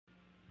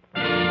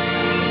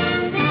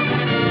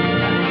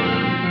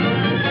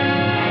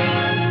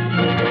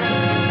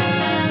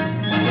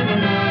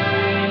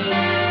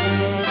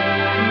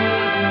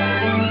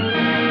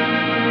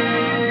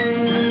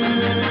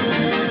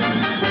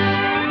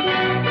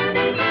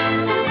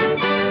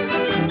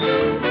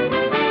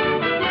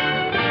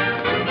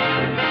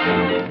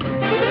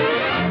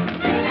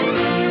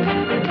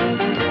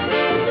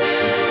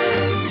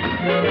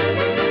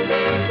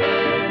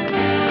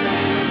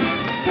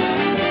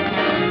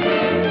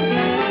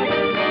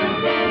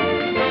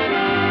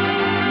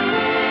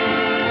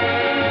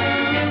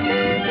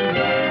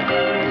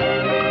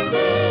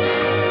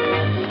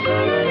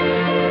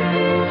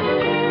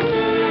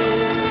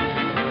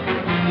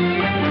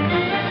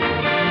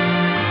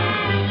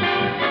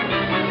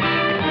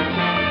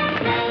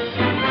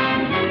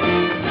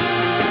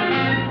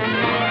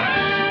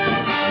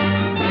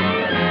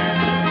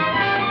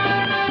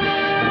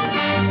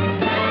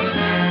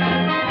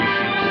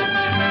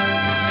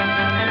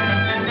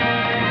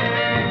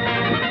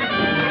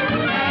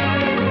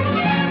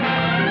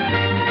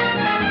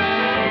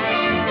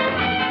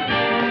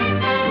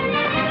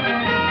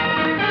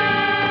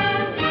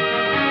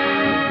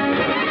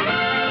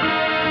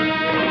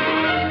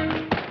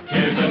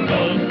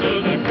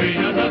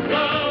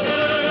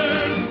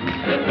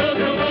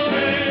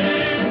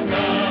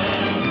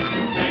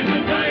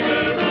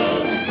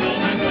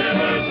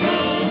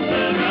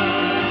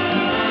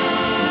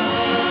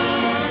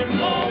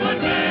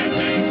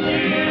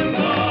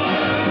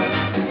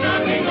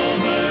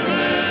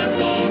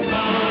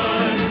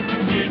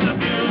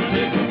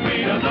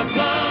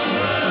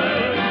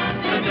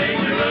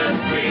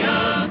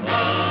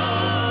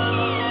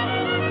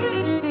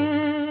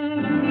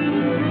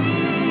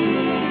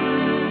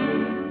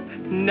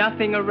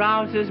nothing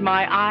arouses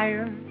my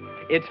ire.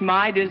 It's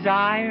my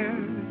desire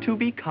to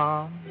be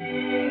calm.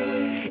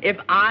 If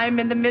I'm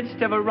in the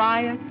midst of a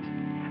riot,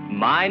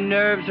 my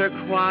nerves are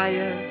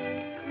quiet,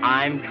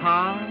 I'm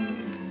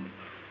calm.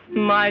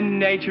 My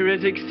nature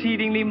is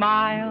exceedingly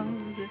mild,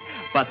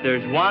 but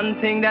there's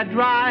one thing that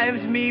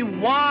drives me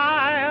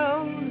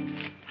wild.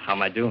 How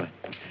am I doing?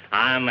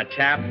 I'm a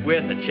chap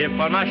with a chip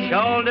on my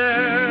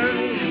shoulder.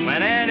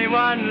 When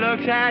anyone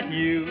looks at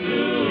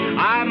you,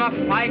 I'm a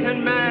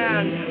fighting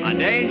man, a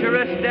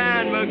dangerous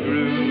Dan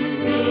McGrew.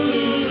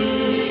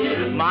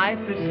 My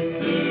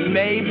physique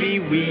may be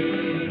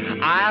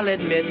weak, I'll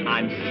admit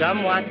I'm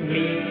somewhat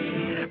meek.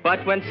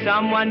 But when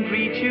someone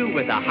greets you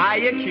with a high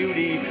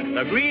acuity,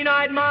 the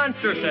green-eyed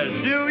monster says,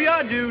 do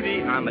your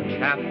duty. I'm a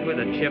chap with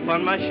a chip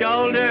on my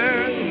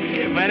shoulder.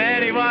 When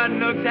anyone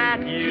looks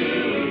at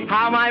you,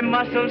 how my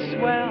muscles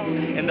swell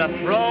in the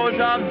throes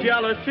of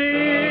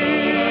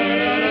jealousy.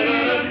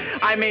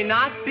 I may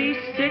not be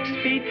 6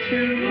 feet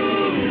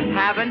 2,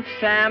 haven't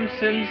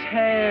Samson's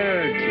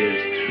hair,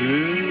 'tis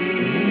true.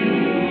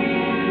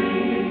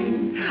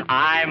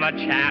 I'm a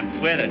chap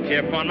with a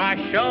chip on my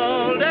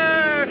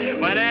shoulder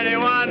when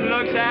anyone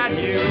looks at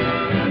you.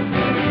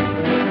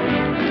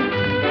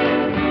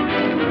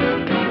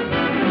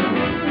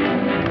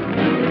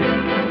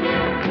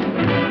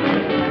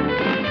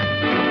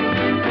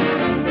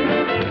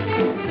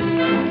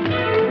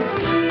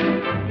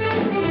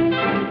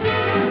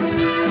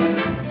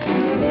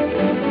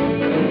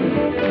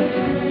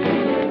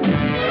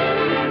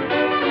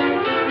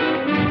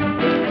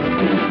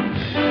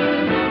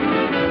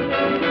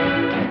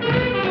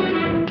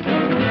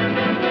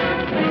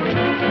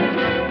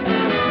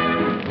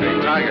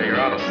 You're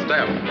out of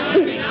step.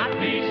 Not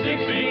be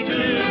 6 feet 2,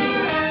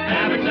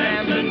 having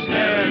Samson's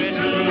hair is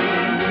blue.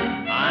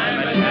 I'm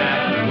a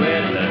chap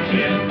with a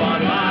chip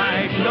on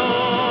my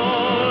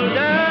shoulder.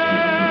 When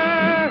anyone looks at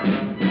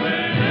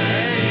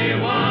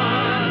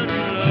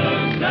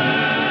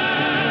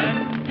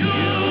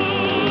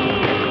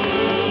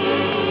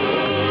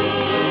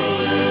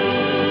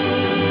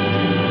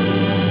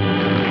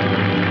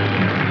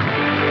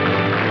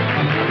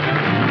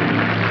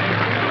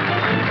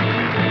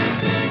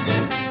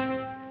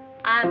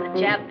I'm a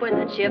chap with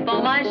a chip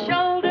on my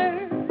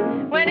shoulder.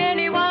 When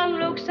anyone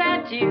looks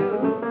at you,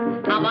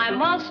 how my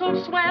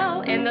muscles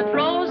swell in the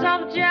throes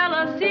of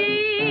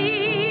jealousy.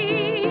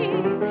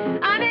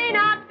 I may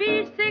not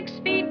be 6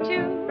 feet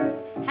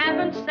 2,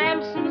 haven't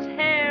Samson's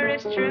hair,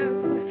 it's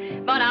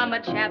true. But I'm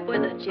a chap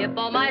with a chip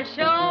on my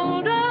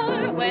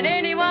shoulder when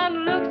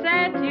anyone looks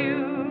at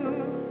you.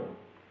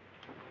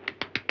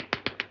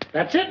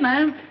 That's it,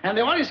 ma'am. And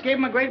the audience gave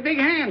him a great big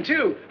hand,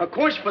 too. Of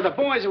course, for the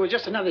boys, it was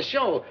just another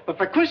show. But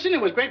for Kristen,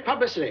 it was great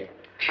publicity.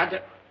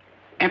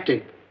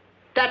 Empty.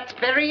 That's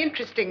very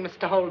interesting,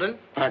 Mr. Holden.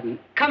 Pardon?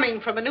 Coming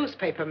from a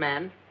newspaper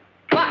man.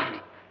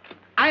 But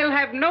I'll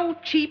have no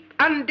cheap,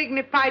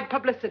 undignified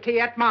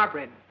publicity at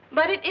Marbury.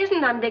 But it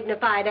isn't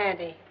undignified,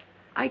 Auntie.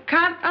 I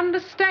can't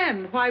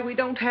understand why we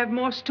don't have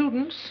more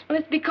students. Well,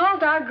 it's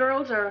because our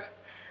girls are,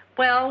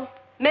 well,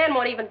 men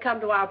won't even come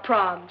to our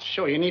proms.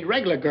 Sure, you need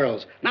regular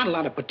girls. Not a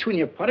lot of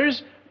petunia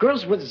putters.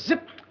 Girls with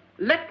zip.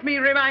 Let me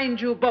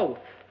remind you both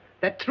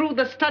that through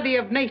the study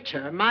of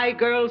nature, my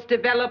girls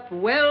develop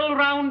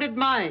well-rounded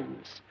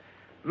minds.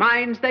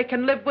 Minds they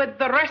can live with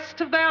the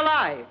rest of their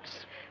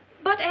lives.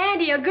 But,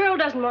 Auntie, a girl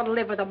doesn't want to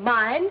live with a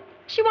mind.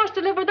 She wants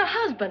to live with a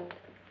husband.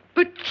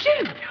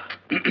 Virginia!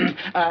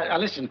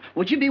 Listen,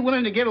 would you be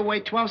willing to give away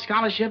 12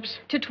 scholarships?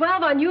 To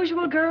 12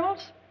 unusual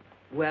girls?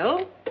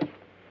 Well,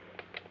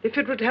 if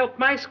it would help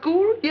my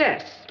school,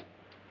 yes.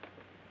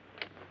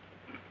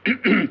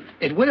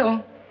 It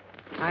will.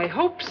 I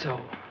hope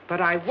so.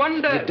 But I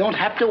wonder... You don't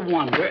have to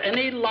wonder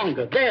any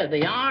longer. There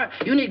they are.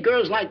 You need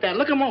girls like that.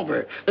 Look them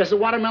over. There's the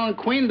watermelon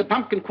queen, the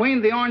pumpkin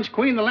queen, the orange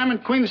queen, the lemon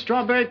queen, the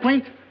strawberry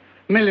queen.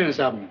 Millions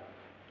of them.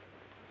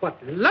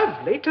 What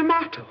lovely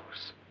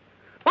tomatoes.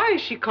 Why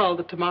is she called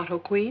the Tomato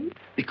Queen?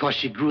 Because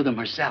she grew them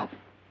herself.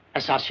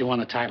 That's how she won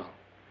the title.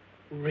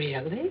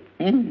 Really?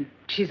 Mm.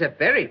 She's a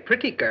very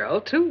pretty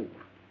girl, too.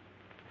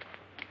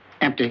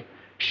 Empty.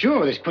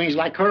 Sure, there's queens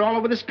like her all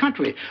over this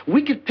country.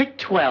 We could pick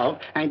 12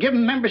 and give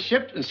them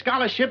memberships and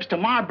scholarships to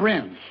Mar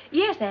Bryn.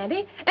 Yes,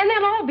 Auntie, and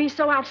they'll all be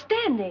so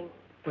outstanding.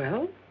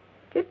 Well,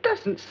 it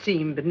doesn't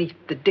seem beneath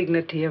the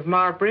dignity of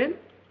Marbury.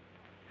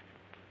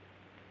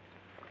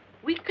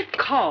 We could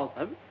call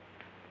them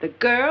the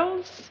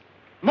girls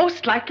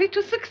most likely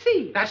to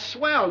succeed. That's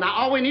swell. Now,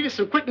 all we need is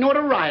some quick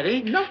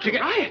notoriety.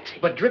 Notoriety?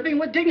 But dripping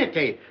with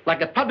dignity,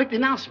 like a public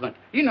denouncement.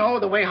 You know,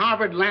 the way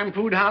Harvard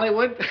lampooned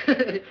Hollywood.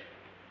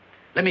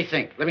 Let me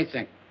think.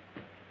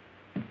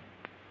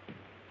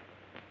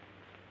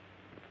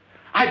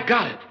 I've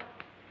got it.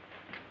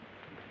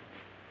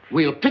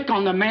 We'll pick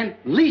on the men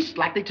least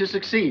likely to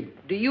succeed.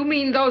 Do you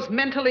mean those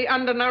mentally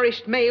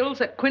undernourished males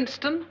at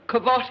Quinston,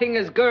 cavorting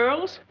as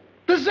girls?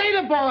 The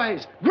Zeta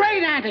boys.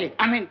 Great, Auntie.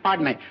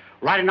 Pardon me.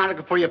 Write an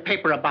article for your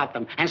paper about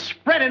them and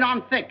spread it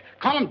on thick.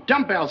 Call them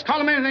dumbbells. Call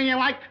them anything you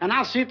like, and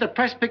I'll see if the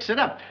press picks it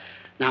up.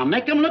 Now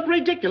make them look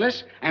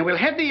ridiculous, and we'll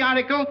head the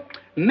article,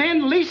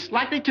 Men Least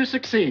Likely to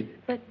Succeed.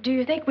 But do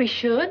you think we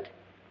should?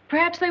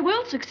 Perhaps they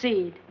will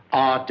succeed.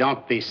 Oh,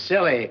 don't be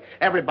silly.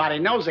 Everybody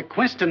knows that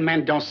Quinston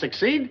men don't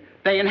succeed.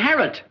 They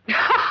inherit.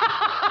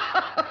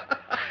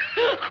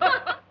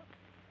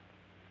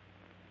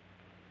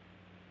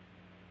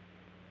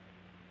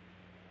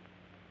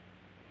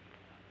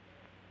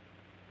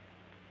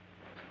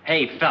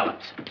 Hey,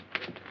 fellas,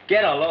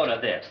 get a load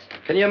of this.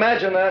 Can you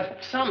imagine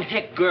that? Some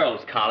hick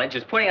girls' college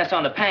is putting us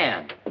on the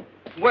pan.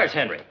 Where's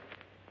Henry?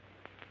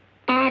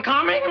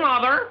 Coming,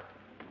 Mother.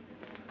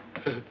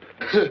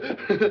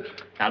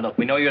 Now, look,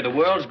 we know you're the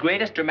world's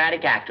greatest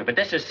dramatic actor, but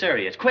this is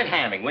serious. Quit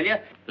hamming, will you?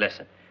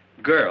 Listen,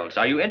 girls,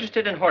 are you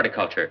interested in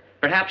horticulture?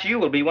 Perhaps you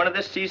will be one of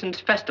this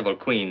season's festival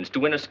queens to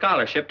win a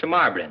scholarship to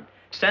Marlborough.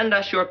 Send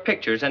us your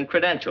pictures and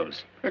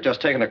credentials. They're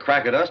just taking a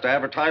crack at us to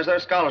advertise their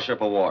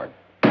scholarship award.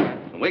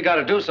 And we got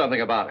to do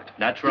something about it.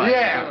 That's right.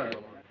 Yeah.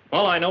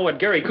 Well, I know what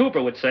Gary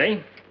Cooper would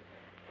say.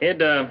 He'd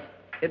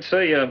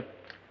say,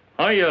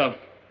 I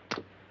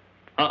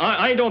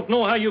don't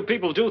know how you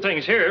people do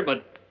things here,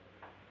 but,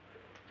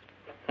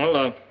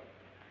 well,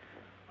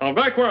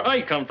 back where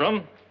I come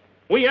from,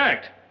 we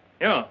act,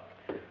 yeah.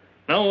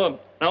 Now,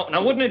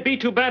 wouldn't it be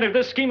too bad if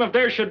this scheme of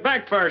theirs should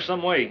backfire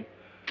some way?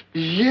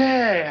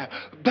 Yeah,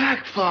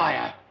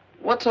 backfire.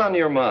 What's on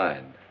your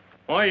mind?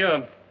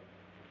 Why,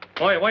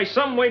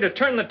 some way to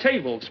turn the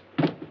tables.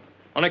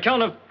 On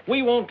account of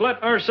we won't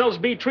let ourselves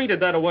be treated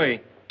that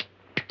way.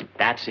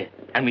 That's it.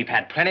 And we've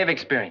had plenty of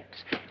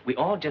experience. We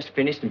all just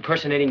finished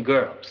impersonating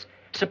girls.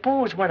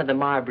 Suppose one of the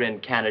Marlborough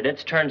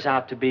candidates turns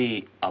out to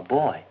be a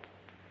boy.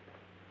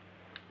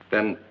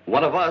 Then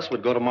one of us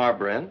would go to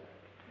Marlborough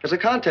as a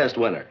contest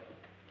winner.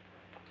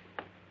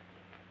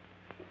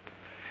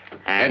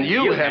 And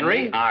you,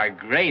 Henry, are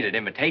great at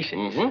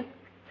imitations. Mm-hmm.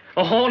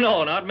 Oh,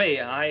 no, not me.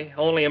 I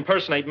only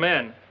impersonate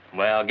men.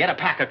 Well, get a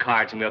pack of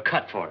cards and we'll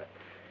cut for it.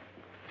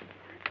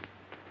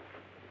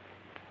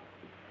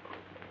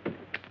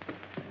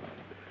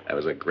 That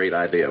was a great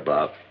idea,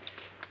 Bob.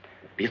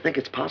 Do you think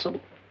it's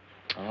possible?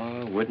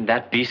 Oh, wouldn't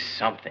that be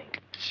something?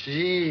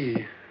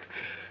 Gee,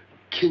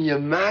 can you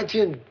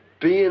imagine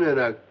being in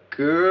a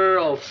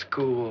girls'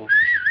 school?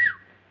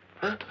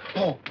 Huh?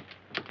 Oh.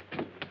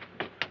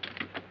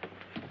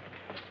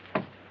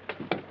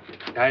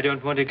 I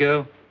don't want to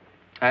go.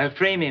 I'll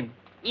frame him.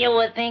 You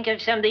will think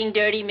of something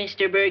dirty,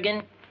 Mr.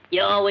 Bergen.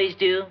 You always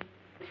do.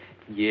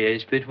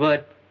 Yes, but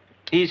what?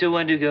 He's the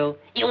one to go.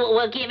 You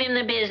will give him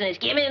the business.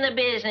 Give him the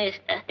business.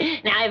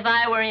 Now, if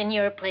I were in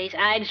your place,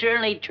 I'd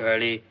certainly...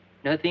 Charlie,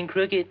 nothing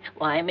crooked.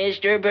 Why,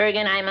 Mr.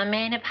 Bergen, I'm a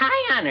man of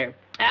high honor.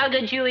 How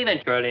could you even...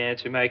 Charlie,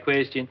 answer my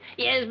question.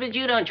 Yes, but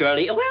you don't,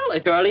 Charlie. Well,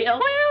 Charlie,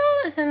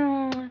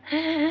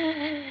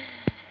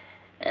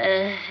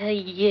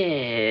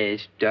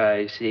 Yes,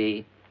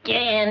 Darcy. Yeah,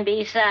 and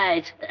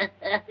besides,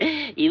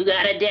 you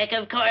got a deck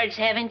of cards,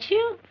 haven't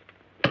you?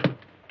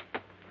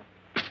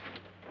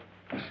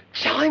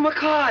 Sally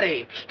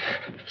McCarty.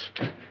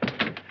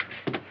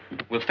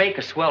 We'll fake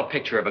a swell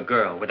picture of a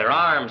girl with her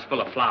arms full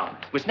of flowers,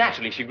 which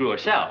naturally she grew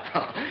herself.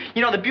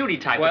 You know, the beauty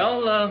type.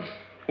 Well,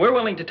 we're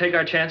willing to take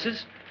our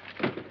chances.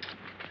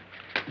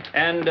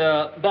 And,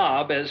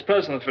 Bob, as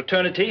president of the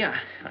fraternity,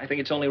 I think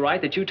it's only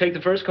right that you take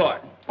the first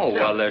card. Oh,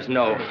 well, there's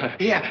no...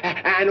 Yeah,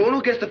 and the one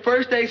who gets the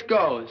first ace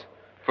goes.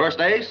 First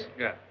ace?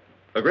 Yeah.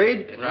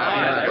 Agreed?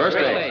 Right. First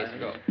ace.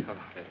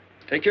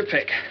 Take your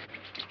pick.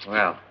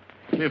 Well,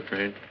 You're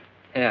afraid.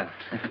 yeah.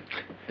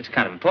 It's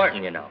kind of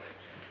important, you know.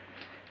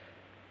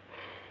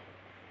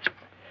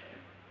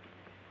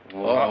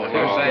 Whoa,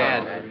 too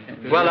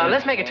sad. Well,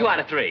 let's make it 2 out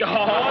of 3.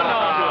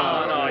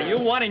 No. You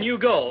won and you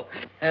go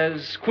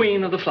as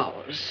queen of the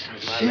flowers.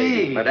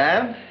 Gee.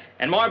 Madame?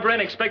 And Marlborough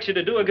expects you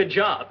to do a good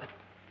job.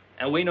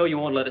 And we know you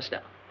won't let us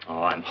down.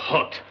 Oh, I'm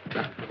hooked.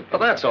 Well,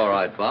 that's all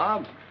right,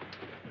 Bob.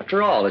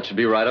 After all, it should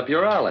be right up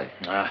your alley.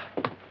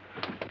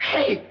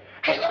 Hey,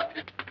 look.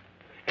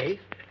 Ace,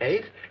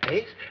 ace,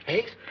 ace,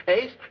 ace,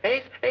 ace,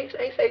 ace, ace,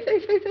 ace, ace,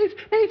 ace, ace,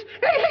 ace,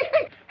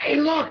 ace. Hey,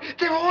 look,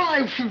 they're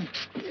all...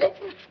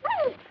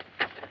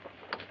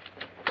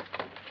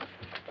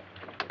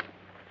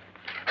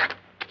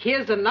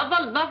 Here's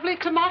another lovely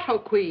tomato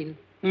queen.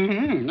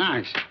 Mm-hmm,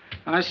 nice.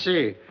 I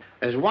see.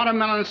 There's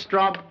watermelon,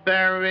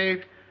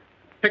 strawberry,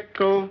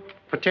 pickle,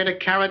 potato,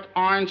 carrot,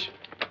 orange,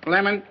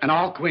 lemon, and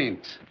all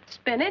queens.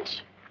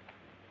 Spinach?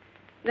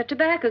 The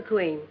tobacco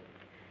queen.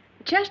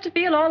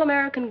 Chesterfield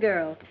All-American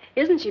girl.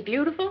 Isn't she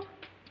beautiful?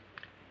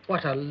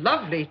 What a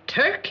lovely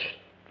turkey.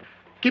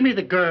 Give me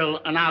the girl,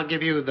 and I'll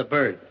give you the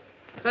bird.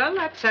 Well,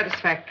 that's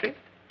satisfactory.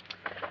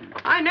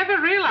 I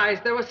never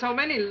realized there were so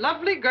many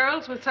lovely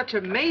girls with such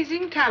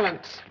amazing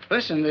talents.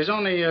 Listen, there's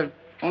only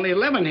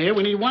 11 here.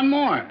 We need one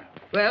more.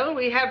 Well,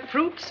 we have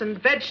fruits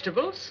and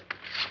vegetables.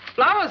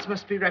 Flowers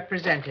must be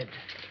represented.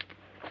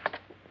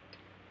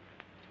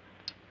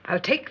 I'll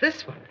take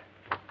this one.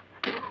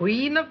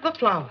 Queen of the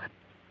flower.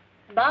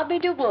 Bobby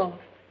DeWolf.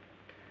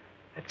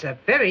 That's a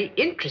very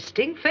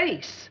interesting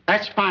face.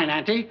 That's fine,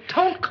 Auntie.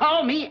 Don't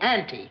call me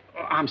Auntie.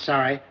 Oh, I'm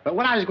sorry, but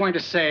what I was going to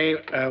say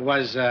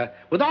was,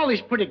 with all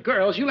these pretty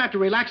girls, you'll have to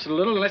relax it a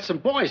little and let some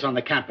boys on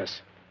the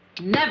campus.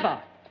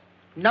 Never.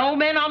 No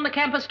men on the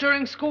campus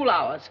during school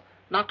hours.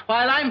 Not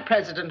while I'm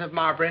president of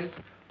Marbryn.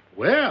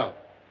 Well,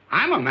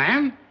 I'm a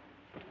man.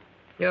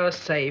 You're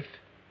safe.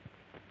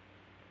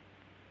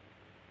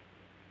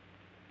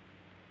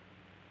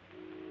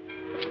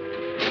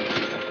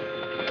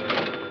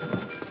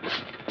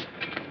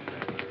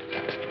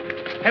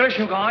 Hey,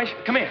 listen, you guys.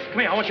 Come here. Come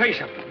here. I want to show you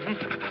something.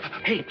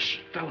 Hey, shh,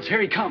 fellas, here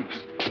he comes.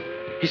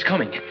 He's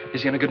coming.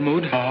 Is he in a good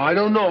mood? Oh, I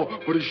don't know,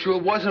 but it sure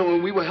wasn't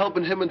when we were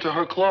helping him into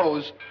her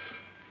clothes.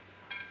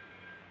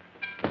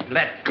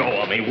 Let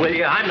go of me, will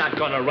you? I'm not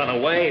going to run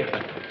away.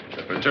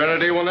 The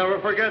fraternity will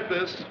never forget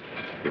this.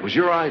 It was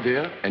your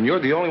idea, and you're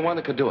the only one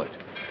that could do it.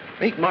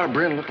 Make Ma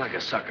Bryn look like a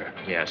sucker.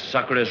 Yeah,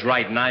 sucker is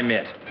right, and I'm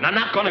it. And I'm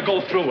not going to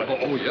go through it.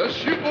 Oh,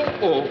 yes, you...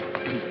 Oh.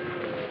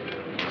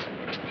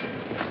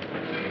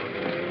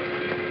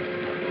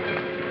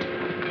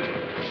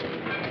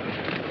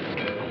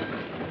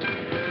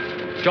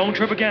 Don't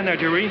trip again there,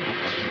 dearie,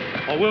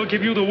 or we'll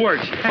give you the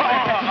works.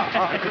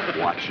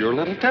 Watch your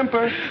little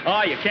temper.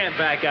 Oh, you can't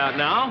back out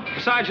now.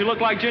 Besides, you look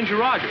like Ginger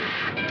Rogers,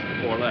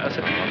 more or less.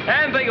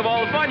 And think of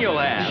all the fun you'll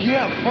have.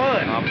 Yeah,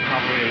 fun. I'll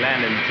probably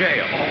land in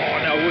jail. Oh,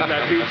 now wouldn't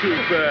that be too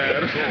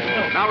bad?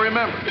 Now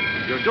remember,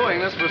 you're doing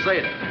this for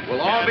Zeta.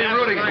 We'll all be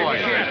rooting for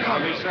you.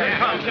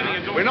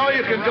 We know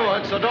you can do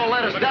it, so don't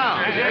let us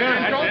down.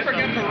 And don't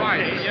forget the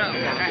riders.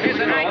 Here's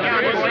a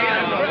nightcap for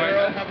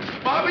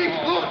you. Bobby,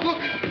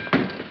 look.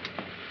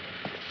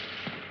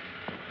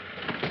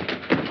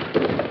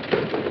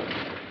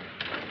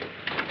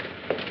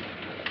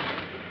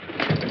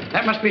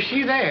 That must be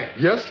she there.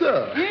 Yes,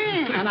 sir.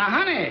 And a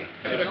honey.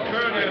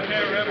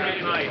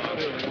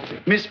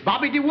 Miss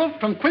Bobby DeWolf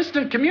from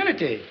Quinston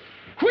Community.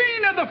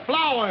 Queen of the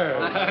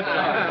Flowers.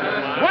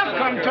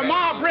 Welcome to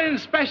Ma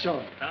Bryn's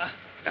special.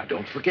 Now,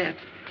 don't forget,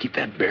 keep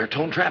that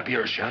baritone trap of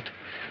yours shut.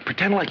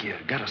 Pretend like you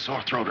got a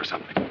sore throat or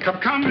something.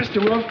 Come,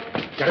 Mr. Wolf.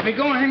 Gotta be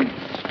going.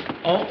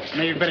 Oh,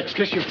 maybe you better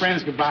kiss your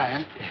friends goodbye,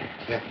 huh?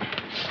 Yeah.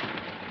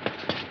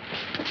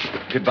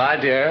 Goodbye,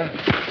 dear.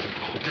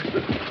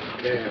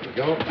 There we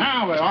go.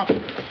 Now we're off.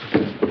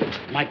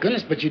 My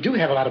goodness, but you do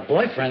have a lot of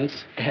boyfriends.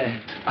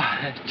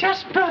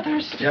 Just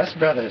brothers. Just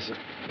brothers.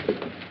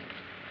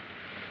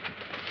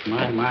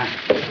 My.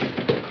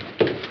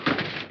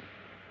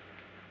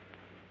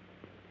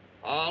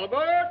 All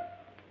aboard.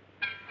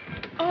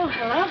 Oh,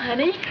 hello,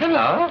 honey.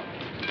 Hello.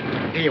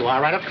 Here you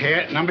are, right up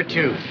here, number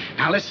 2.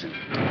 Now listen,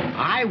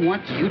 I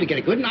want you to get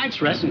a good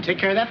night's rest and take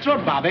care of that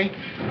throat, Bobby,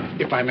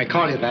 if I may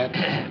call you that.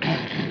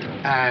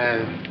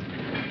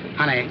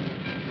 Honey,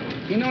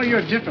 you know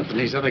you're different from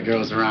these other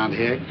girls around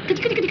here.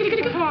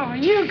 Oh,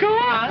 you go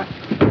on.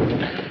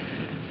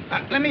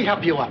 Let me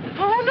help you up.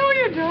 Oh, no,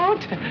 you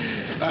don't.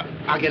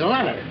 I'll get a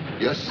ladder.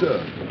 Yes, sir.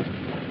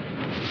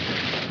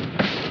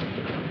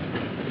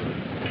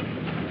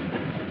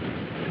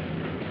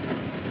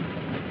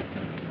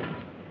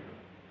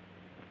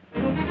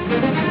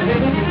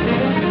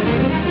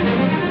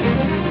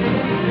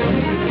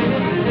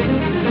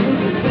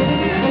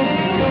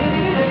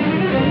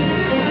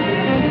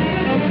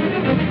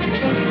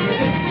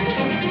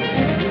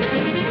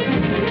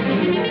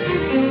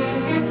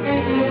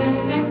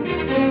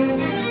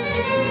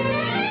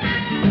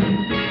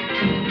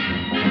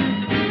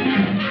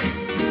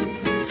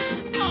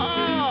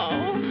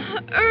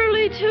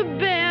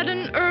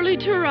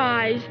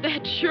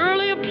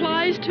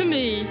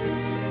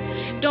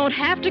 Don't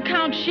have to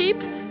count sheep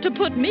to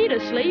put me to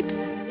sleep.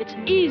 It's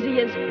easy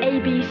as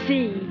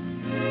ABC.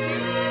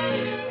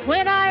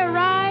 When I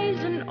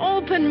arise and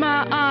open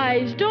my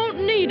eyes,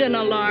 don't need an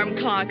alarm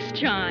clock's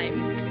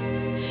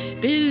chime.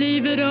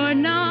 Believe it or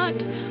not,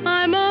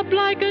 I'm up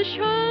like a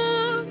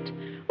shot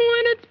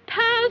when it's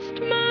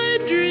past my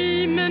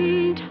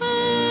dreaming time.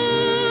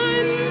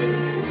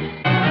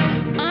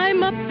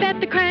 I'm up at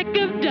the crack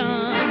of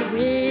dawn,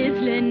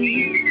 whistling,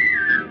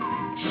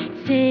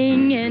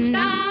 singing,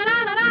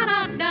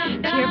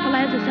 cheerful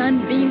as the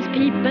sunbeams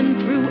peeping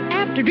through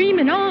after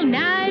dreaming all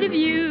night of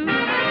you.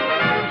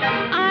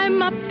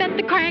 I'm up at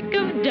the crack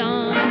of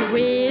dawn,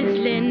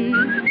 whistling,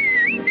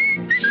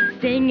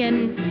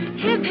 singing,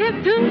 hip,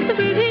 hip,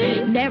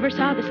 doo-doo-doo. Never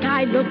saw the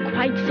sky look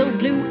quite so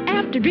blue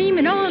after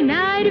dreaming all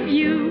night of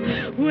you.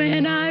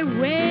 When I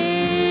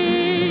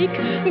wake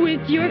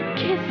with your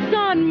kiss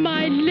on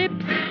my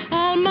lips,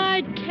 all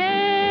my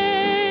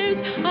cares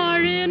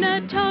are in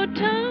a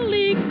total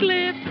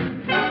eclipse.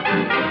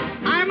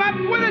 I'm up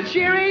with a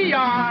cheery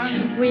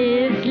yawn,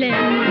 whistling,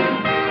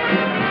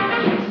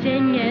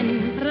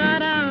 singing,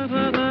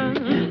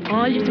 ra-da-ba-ba.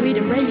 All your sweet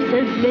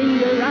embraces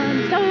linger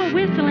on, so I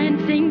whistle and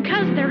sing,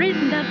 'cause there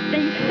isn't a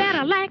thing that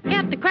I lack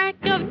at the crack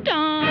of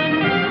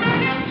dawn.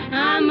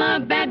 I'm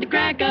up at the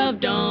crack of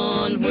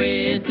dawn,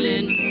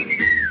 whistling,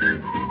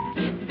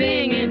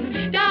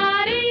 singing,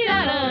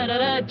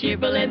 da-dee-da-da-da-da,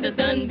 cheerful as the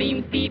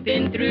sunbeams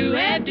peeping through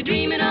after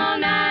dreaming all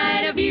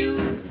night of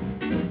you.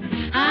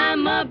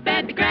 I'm up up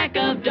at the crack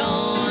of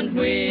dawn,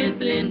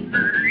 whistling,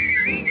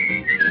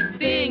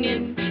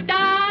 singing,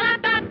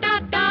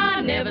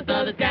 da-da-da-da-da. Never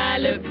saw the sky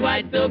look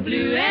quite so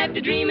blue after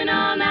dreaming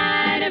all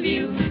night of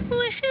you.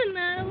 When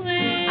I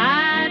wake,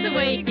 I'd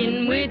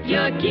awaken with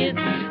your kiss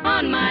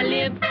on my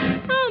lips,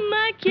 on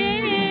my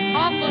kiss,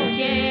 awful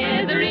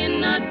together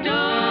in a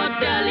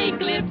total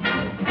eclipse.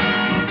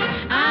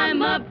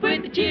 I'm up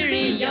with a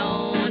cheery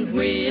yawn,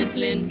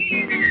 whistling,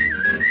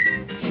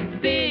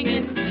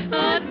 singing,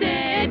 oh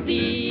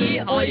daddy,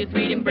 all your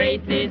sweet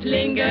embraces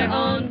linger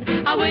on.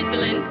 I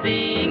whistle and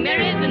sing, there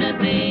isn't a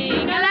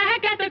thing I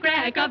like at the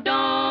crack of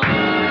dawn.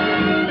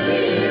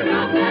 We're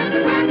up at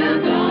the crack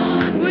of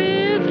dawn,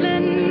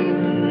 whistling,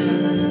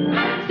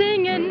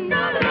 singing,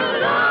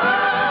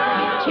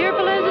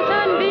 cheerful as the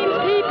sunbeams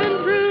peeping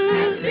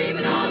through,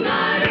 dreaming all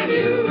night of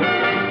you.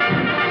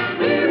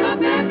 We're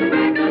up at the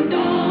crack of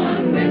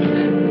dawn,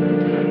 whistling,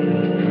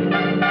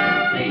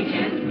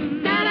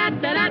 singing,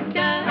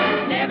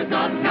 da-da-da-da-da. Never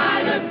saw the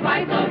sky look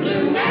quite so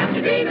blue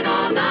after dreaming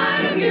all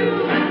night of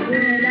you.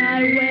 When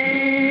I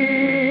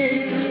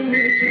wake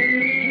with your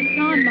kiss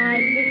on my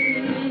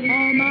lips,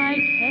 all my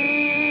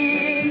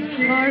cares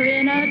are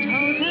in a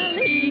total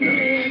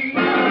eclipse.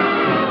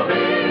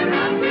 We're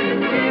up with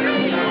cheery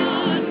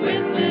yawn,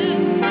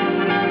 whistling,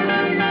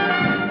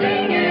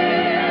 singing.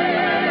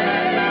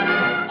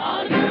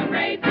 All your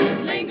embraces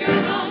linger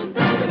on,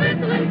 so we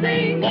whistle and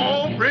sing.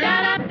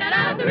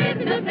 Da-da-da-da, there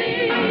isn't a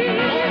thing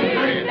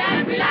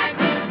that we like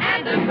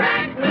at the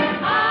crack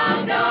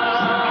of dawn.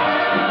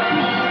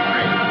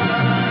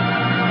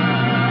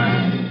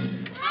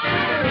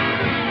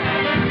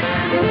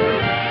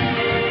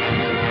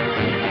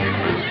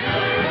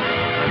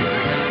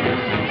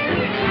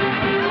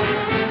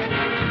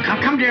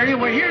 Come, dearie,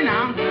 we're here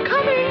now.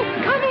 Coming.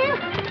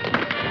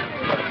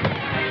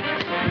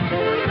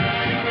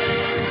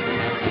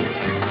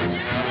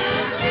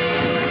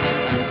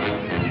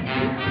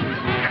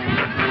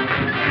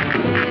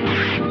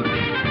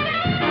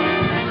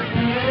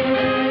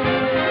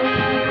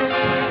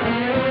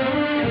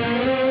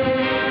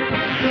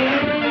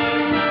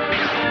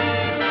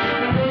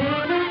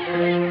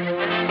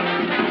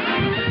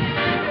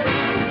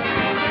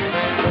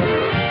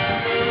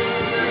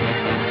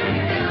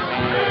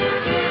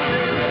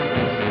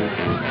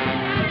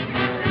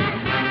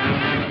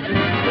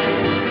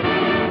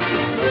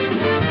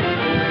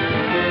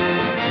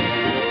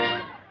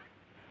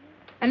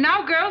 And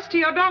now, girls, to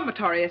your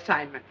dormitory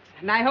assignments.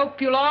 And I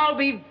hope you'll all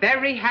be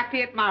very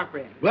happy at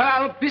Marbury. Well,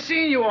 I'll be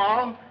seeing you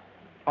all.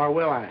 Or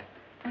will I?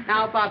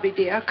 Now, Bobby,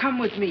 dear, come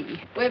with me.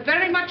 We're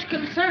very much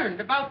concerned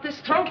about this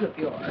throat of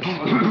yours.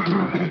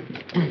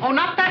 Oh,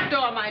 not that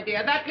door, my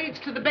dear. That leads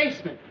to the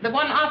basement, the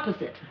one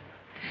opposite.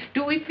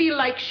 Do we feel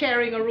like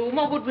sharing a room,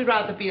 or would we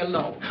rather be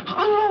alone?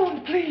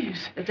 Alone,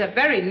 please. It's a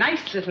very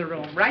nice little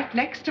room, right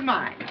next to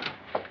mine.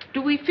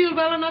 Do we feel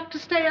well enough to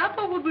stay up,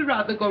 or would we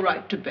rather go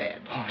right to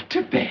bed? Oh,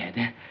 to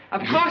bed.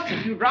 Of course,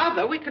 if you'd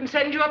rather, we can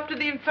send you up to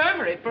the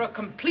infirmary for a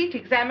complete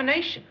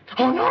examination.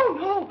 Oh,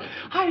 no.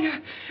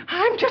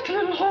 I'm just a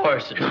little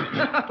horse.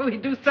 We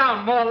do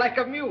sound more like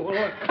a mule.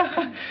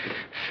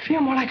 Feel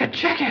more like a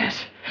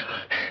jackass.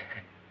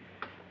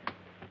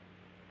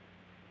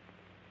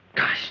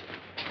 Gosh.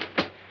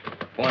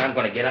 Boy, I'm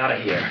going to get out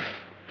of here.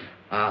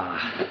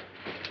 Fine.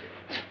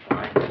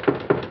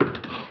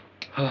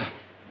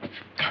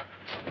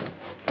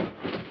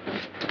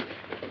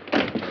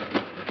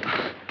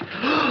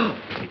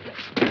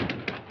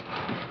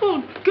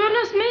 Oh,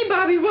 goodness me,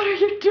 Bobby, what are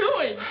you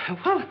doing?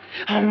 Well,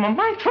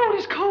 my throat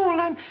is cold.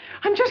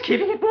 I'm just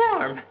keeping it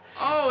warm.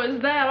 Oh,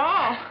 is that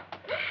all?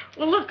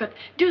 Well, look,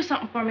 do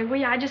something for me, will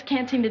you? I just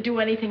can't seem to do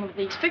anything with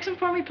these. Fix them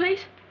for me,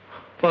 please.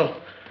 Well,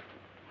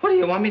 what do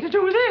you want me to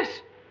do with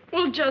this?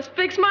 Well, just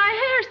fix my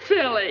hair,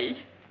 silly.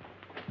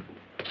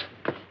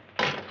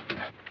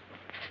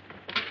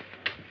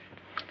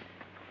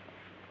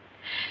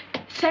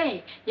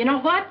 Say, you know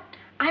what?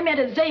 I met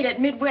a Zeta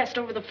at Midwest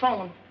over the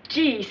phone.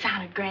 Gee,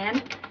 sounded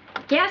grand.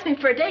 He asked me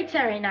for a date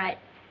Saturday night.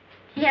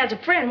 He has a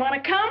friend. Want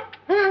to come?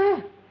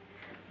 Mm-hmm.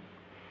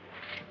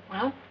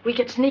 Well, we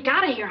could sneak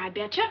out of here, I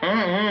betcha.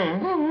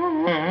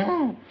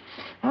 Mm-hmm.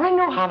 I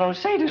know how those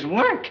satyrs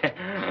work.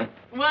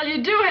 Well,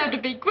 you do have to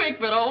be quick,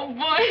 but oh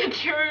boy, it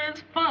sure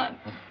is fun.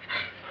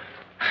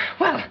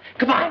 Well,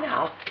 goodbye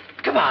now.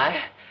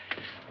 Goodbye.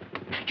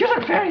 You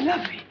look very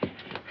lovely.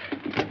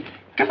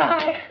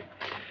 Goodbye.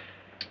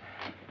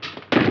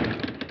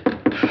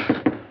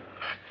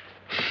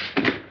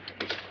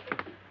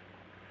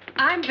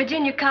 I'm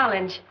Virginia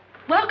Collins.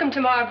 Welcome to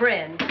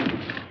Marbryn.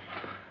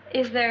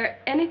 Is there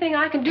anything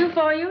I can do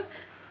for you?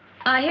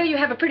 I hear you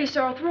have a pretty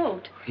sore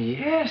throat.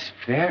 Yes,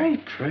 very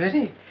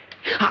pretty.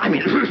 I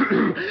mean,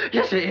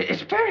 yes,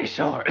 it's very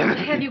sore.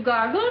 Have you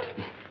gargled?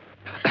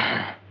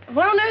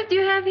 What on earth do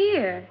you have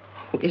here?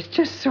 It's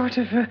just sort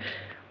of,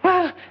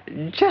 well,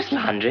 just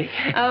laundry.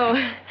 Oh,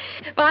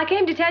 well, I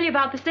came to tell you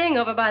about the sing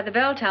over by the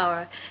bell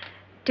tower.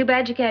 Too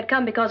bad you can't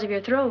come because of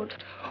your throat.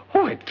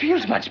 Oh, it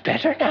feels much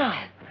better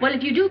now. Well,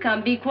 if you do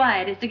come, be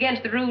quiet. It's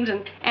against the rules,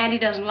 and Andy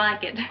doesn't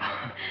like it.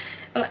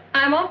 Well,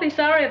 I'm awfully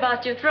sorry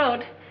about your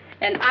throat,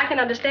 and I can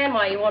understand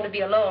why you want to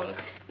be alone.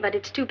 But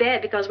it's too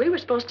bad because we were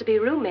supposed to be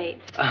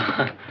roommates.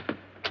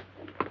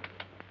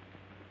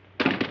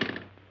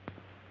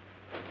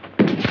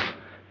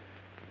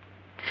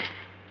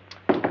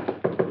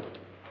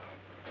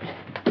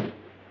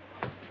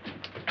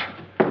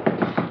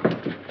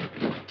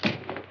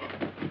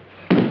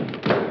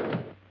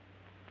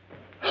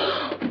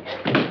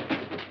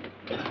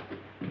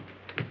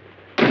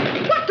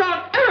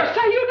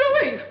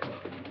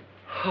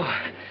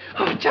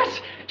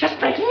 Just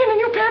breaking in a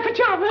new pair of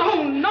pajamas.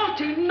 Oh,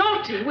 naughty,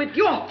 naughty. With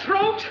your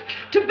throat.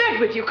 To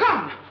bed with you.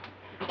 Come.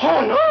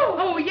 Oh, no.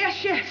 Oh,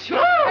 yes, yes. You're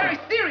in a very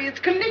serious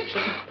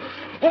condition.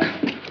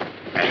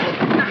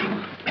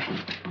 Now,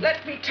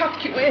 let me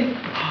tuck you in.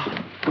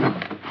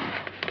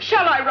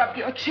 Shall I rub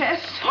your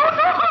chest?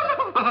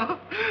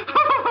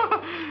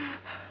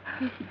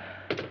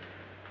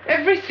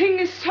 Everything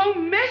is so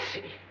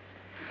messy.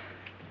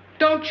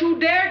 Don't you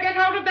dare get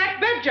out of that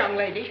bed, young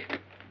lady.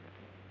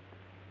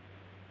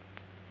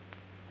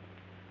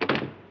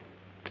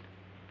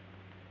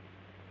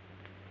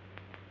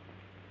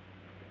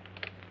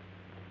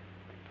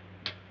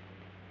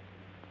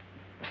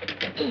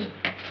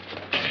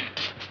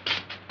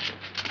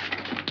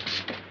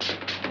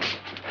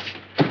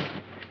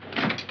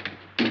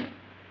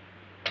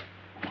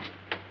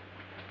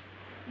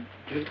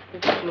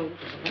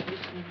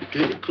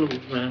 Dirty clothes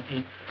around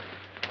here.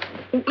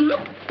 Look,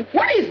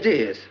 what is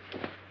this?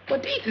 Well,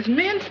 these is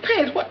men's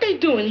pants. What they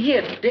doing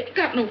here? They ain't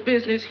got no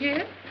business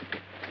here.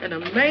 And a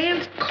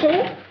man's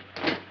coat?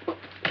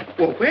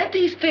 Well, where'd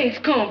these things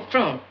come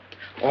from?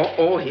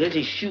 Oh, here's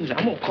his shoes.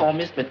 I'm gonna call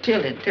Miss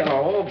Matilda and tell her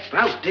all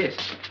about this.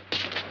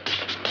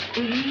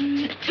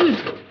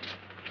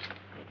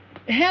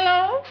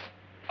 Hello?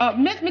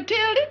 Miss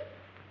Matilda?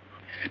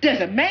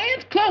 There's a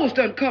man's clothes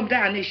done come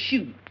down this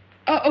chute.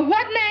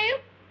 What, ma'am?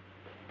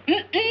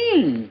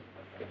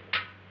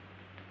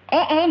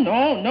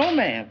 No,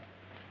 ma'am.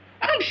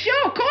 I'm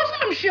sure, of course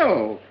I'm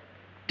sure.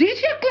 These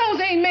here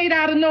clothes ain't made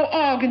out of no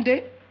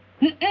organdy.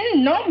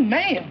 No,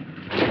 ma'am.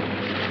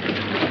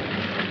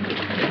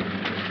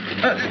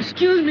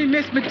 Excuse me,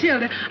 Miss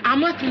Matilda. I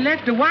must have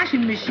left the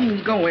washing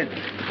machine going.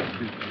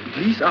 At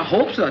least I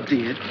hope so,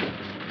 did.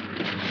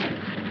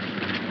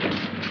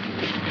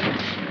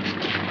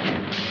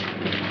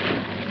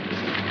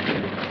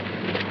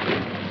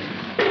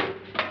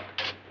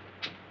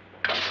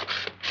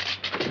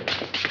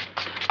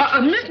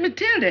 Miss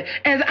Matilda,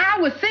 as I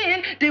was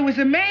saying, there was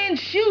a man's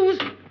shoes.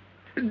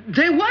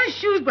 There was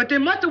shoes, but they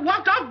must have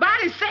walked off by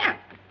themselves.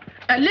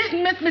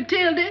 Listen, Miss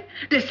Matilda,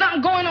 there's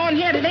something going on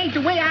here that ain't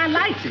the way I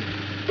likes it.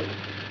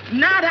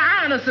 Now the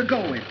ironers are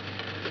going.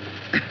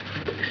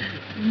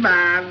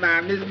 My,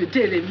 Miss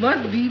Matilda, it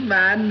must be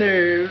my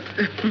nerves.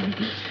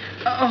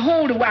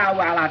 Hold a while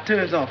I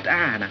turns off the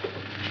ironer.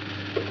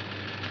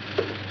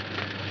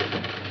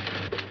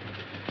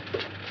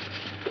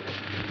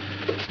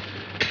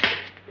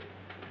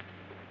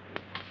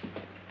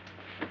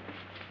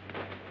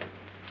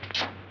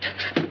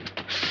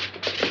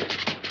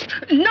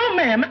 No,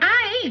 ma'am,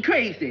 I ain't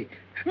crazy.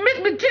 Miss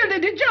Matilda,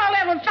 did y'all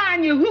ever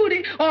find your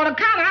hootie or the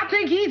collar? I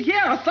think he's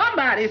here or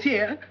somebody's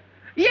here.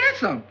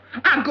 Yes'm.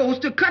 I goes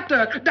to cut the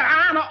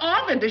ironer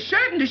off and the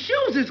shirt and the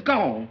shoes is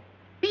gone.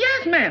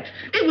 Yes, ma'am.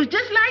 It was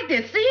just like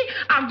this. See,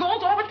 I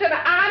goes over to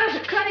the ironer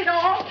to cut it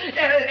off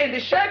and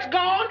the shirt's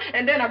gone.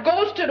 And then I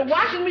goes to the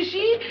washing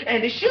machine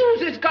and the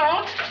shoes is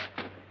gone.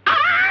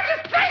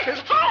 This place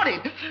is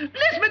haunted.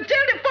 Miss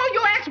Matilda, before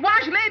your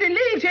ex-wash lady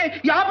leaves here,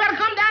 y'all better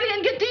come down here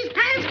and get these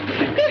pants.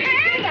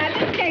 I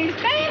just can't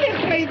stay in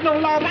this place no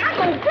longer. I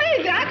go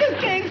crazy. I just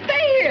can't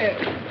stay here.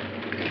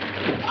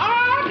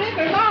 Oh, this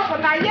is awful.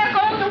 Now, here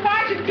goes the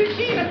washing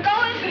machine and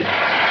going to...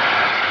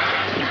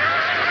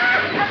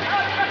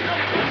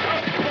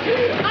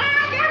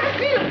 I've never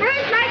seen a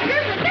place like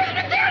this. Miss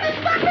Matilda,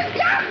 something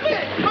got me.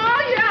 Oh,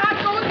 yeah, I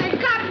go and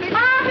cut me.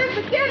 Oh, Miss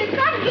Matilda,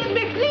 come get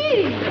me,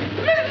 please.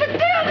 Miss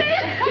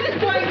Matilda. What is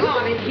going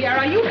on in here?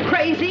 Are you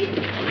crazy?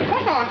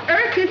 What on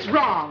earth is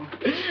wrong?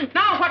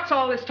 Now, what's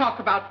all this talk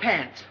about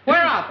pants?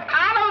 Where are they?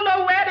 I don't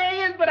know where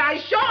they is, but I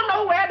sure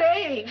know where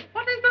they ain't.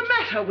 What is the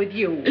matter with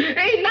you?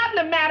 Ain't nothing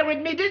the matter with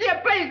me. This here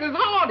place is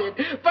haunted.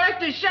 First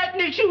the shirt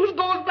and the shoes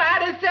goes by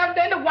themselves,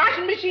 then the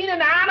washing machine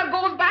and the ironer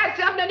goes by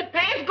itself, then the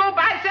pants go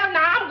by itself.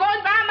 Now I'm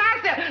going by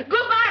myself.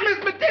 Goodbye, Miss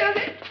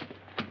Matilda.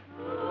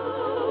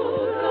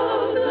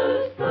 Out of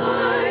the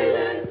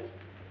silence,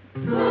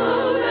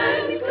 come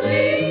and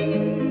cling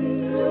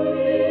to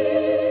me.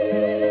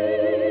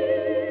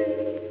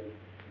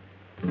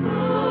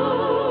 Out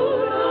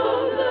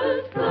of the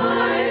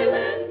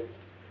silence,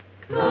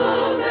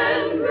 come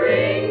and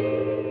bring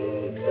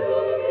to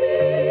me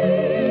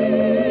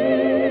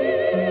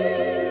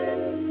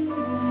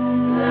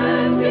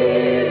that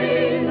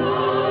healing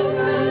of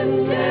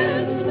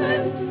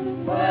contentment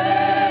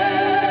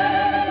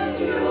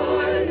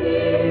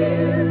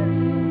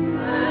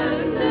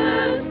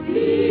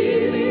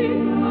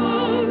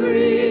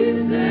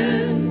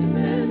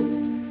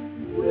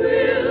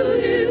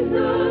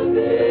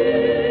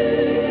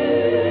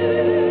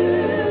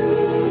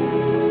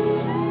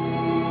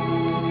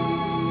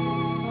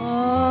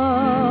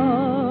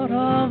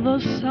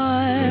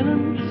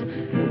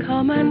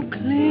and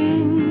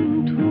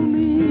cling to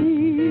me.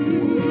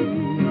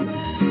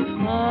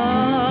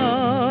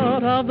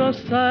 Out of the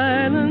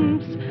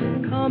silence,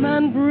 come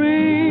and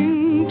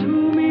bring to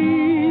me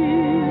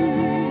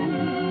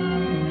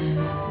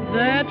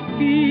that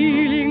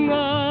feeling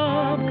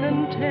of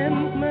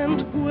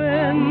contentment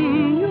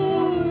when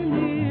you're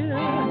near,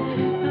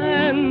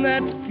 and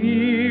that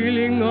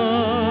feeling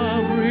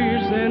of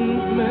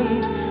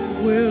resentment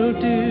will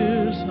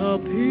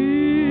disappear.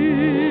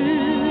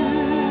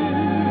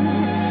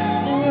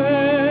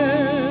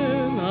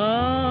 When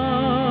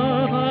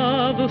out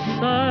of the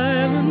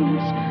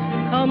silence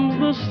comes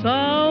the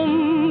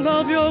sound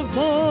of your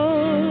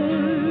voice,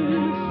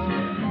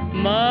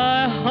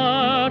 my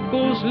heart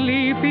goes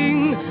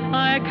leaping,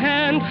 I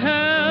can't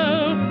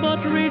help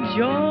but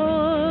rejoice.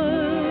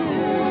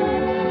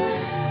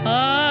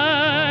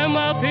 I'm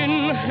up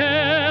in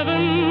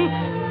heaven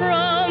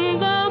from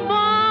the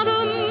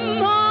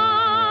bottom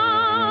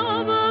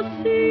of the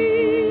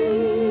sea.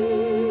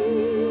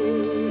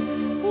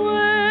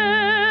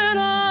 When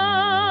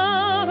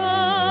out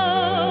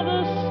of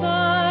the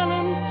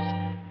silence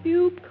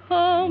you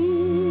come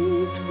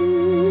to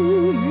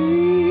me.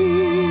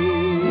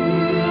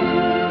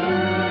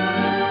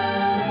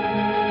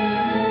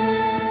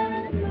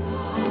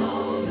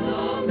 Out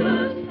of the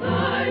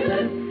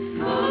silence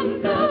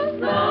comes the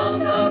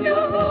sound of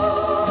your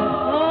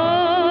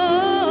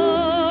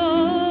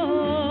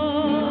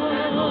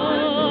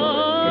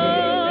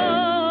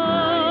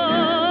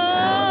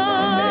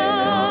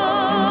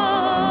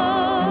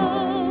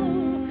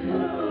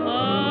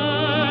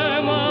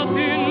I'm up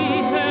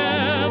in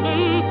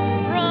heaven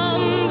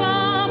from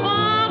the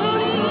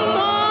bottom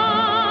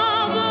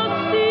of the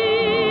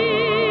sea.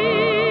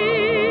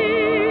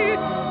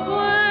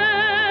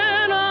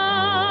 When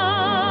out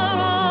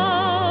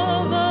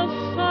of the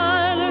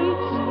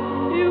silence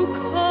you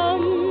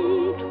come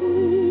to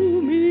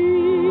me.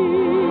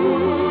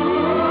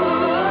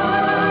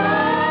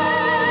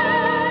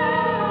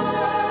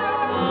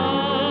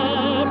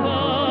 Out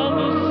of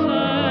the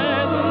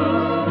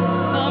silence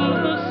comes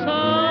the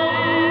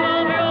sound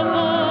of your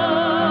voice.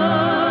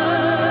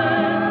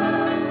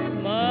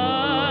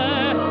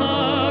 My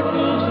heart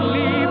goes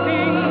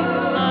leaping,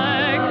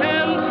 I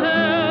can't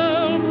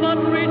help but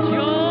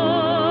rejoice.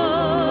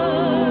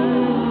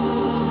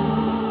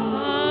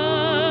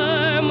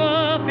 I'm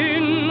up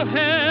in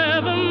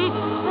heaven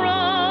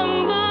from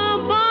the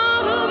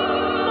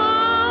bottom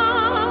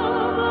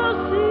of the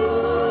sea.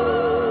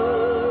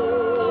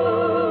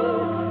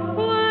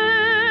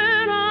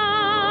 When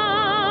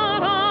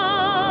out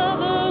of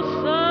the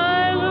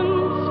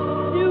silence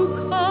you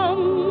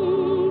come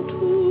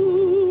to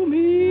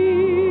me.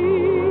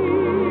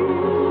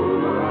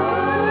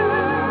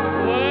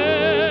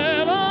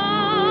 When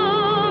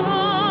out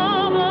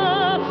of the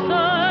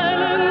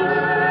silence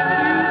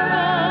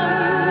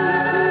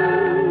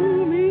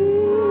you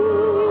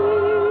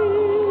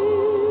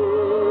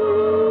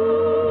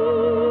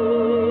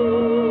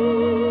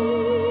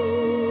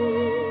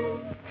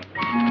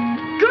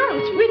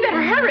Girls, we'd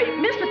better hurry.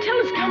 Miss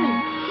Matilla's coming.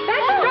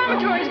 Back to the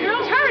dormitories,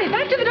 girls. Hurry,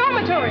 back to the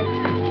dormitories.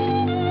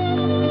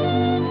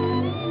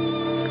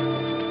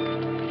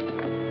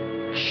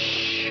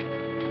 Shh.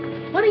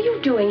 What are you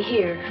doing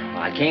here?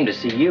 Well, I came to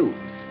see you,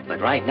 but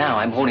right now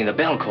I'm holding the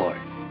bell cord.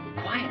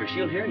 Quiet or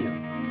she'll hear you.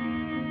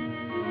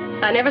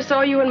 I never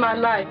saw you in my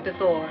life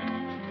before.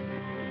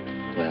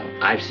 Well,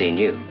 I've seen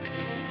you.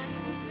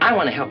 I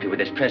want to help you with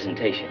this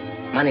presentation.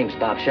 My name's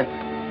Bob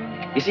Shepard.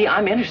 You see,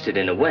 I'm interested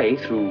in a way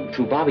through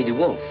Bobby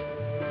DeWolf.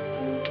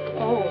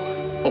 Oh.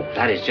 Oh,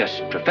 that is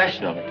just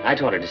professionally. I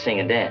taught her to sing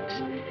and dance.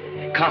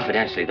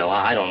 Confidentially, though,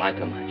 I don't like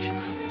her much.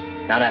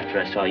 Not after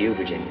I saw you,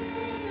 Virginia.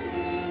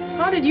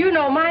 How did you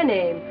know my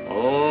name?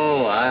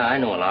 Oh, I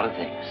know a lot of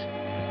things.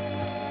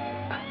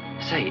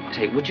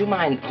 Say, would you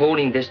mind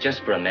holding this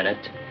just for a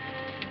minute?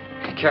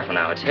 Careful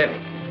now, it's heavy.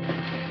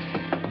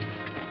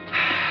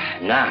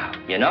 Now,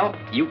 you know,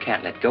 you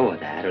can't let go of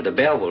that, or the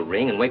bell will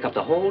ring and wake up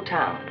the whole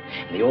town.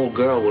 And the old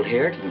girl will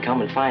hear it and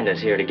come and find us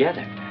here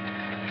together.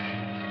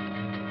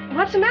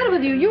 What's the matter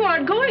with you? You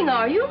aren't going,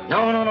 are you?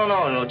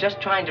 No.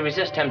 Just trying to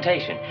resist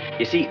temptation.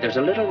 You see, there's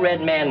a little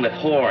red man with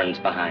horns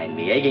behind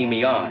me, egging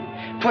me on,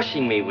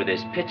 pushing me with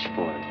his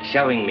pitchfork,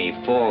 shoving me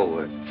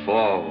forward,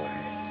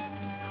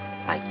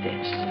 like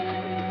this.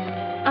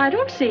 I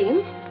don't see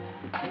him.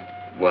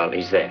 Well,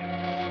 he's there.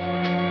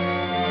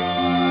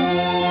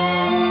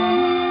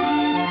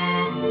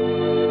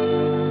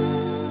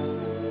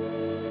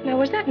 Now,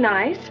 was that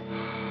nice?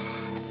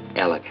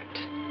 Elegant.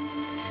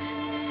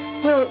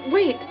 Well,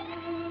 wait.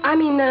 I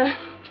mean,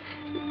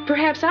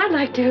 perhaps I'd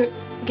like to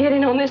get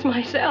in on this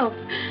myself.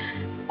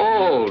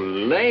 Oh,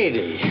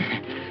 lady.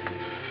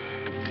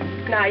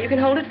 Now, you can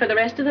hold it for the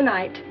rest of the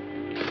night.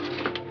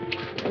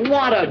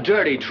 What a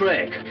dirty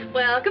trick.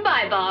 Well,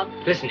 goodbye, Bob.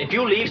 Listen, if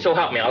you leave, so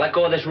help me, I'll let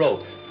go of this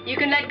rope. You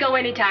can let go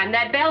anytime.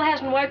 That bell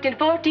hasn't worked in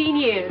 14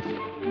 years.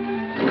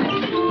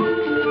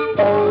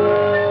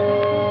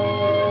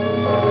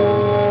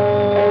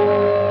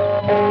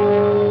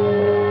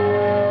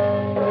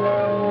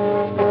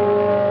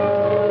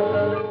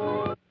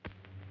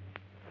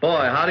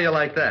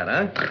 like that,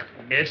 huh?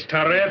 It's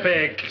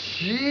terrific.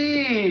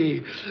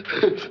 Gee.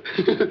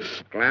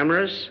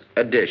 Glamorous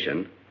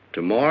addition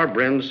to Maura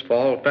Brim's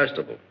Fall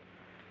Festival.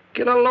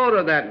 Get a load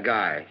of that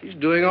guy. He's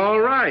doing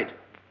all right.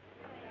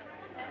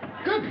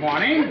 Good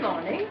morning. Good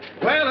morning.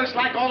 Well, looks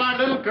like all our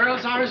little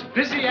girls are as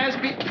busy as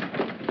be...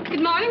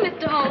 Good morning,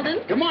 Mr.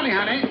 Holden. Good morning,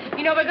 honey.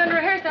 You know, we're going to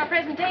rehearse our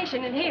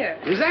presentation in here.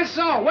 Is that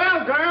so?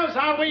 Well, girls,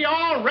 are we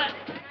all ready?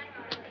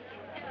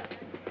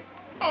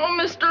 Oh,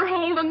 Mr.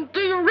 Holden, do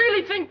you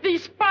really think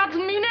these spots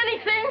mean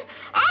anything?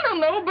 I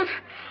don't know, but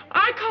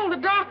I called the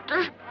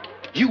doctor.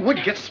 You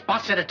would get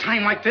spots at a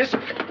time like this?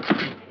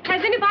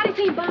 Has anybody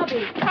seen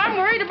Bobby? I'm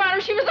worried about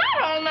her. She was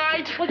out all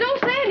night. Well, don't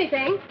say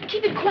anything.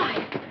 Keep it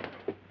quiet.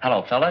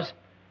 Hello, fellas.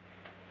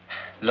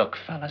 Look,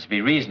 fellas,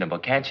 be reasonable,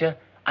 can't you?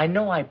 I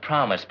know I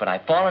promised, but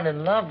I've fallen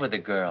in love with a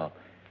girl.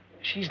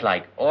 She's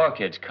like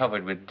orchids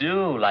covered with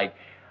dew, like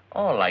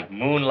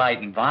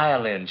moonlight and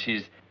violin.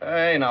 She's...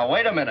 Hey, now,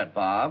 wait a minute,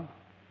 Bob.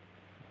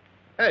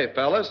 Hey,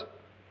 fellas.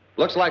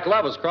 Looks like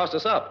love has crossed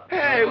us up.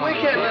 Hey, we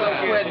can't let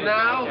him quit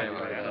now.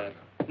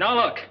 Now,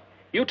 look.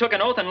 You took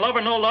an oath, and love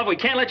or no love, we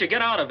can't let you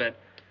get out of it.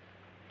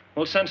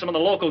 We'll send some of the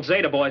local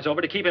Zeta boys over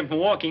to keep him from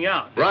walking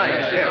out. Right.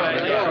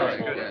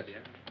 Yeah.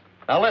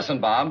 Now, listen,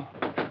 Bob.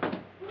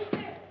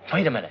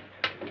 Wait a minute.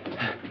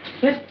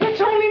 It's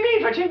only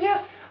me,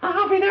 Virginia.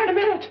 I'll be there in a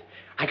minute.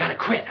 I gotta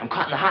quit. I'm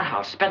caught in the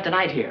hothouse. Spent the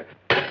night here.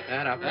 Wait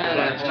a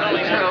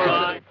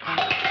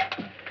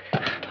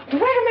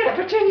minute,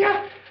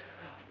 Virginia.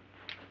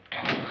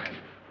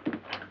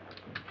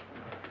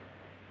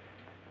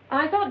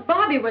 I thought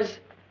Bobby was...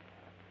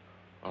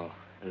 Oh,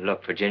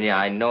 look, Virginia,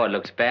 I know it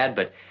looks bad,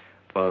 but,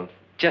 well,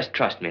 just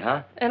trust me,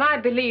 huh? And I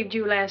believed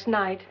you last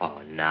night.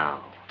 Oh,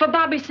 now. For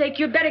Bobby's sake,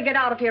 you'd better get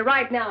out of here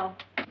right now.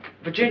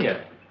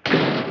 Virginia.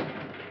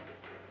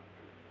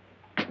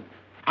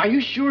 Are you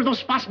sure those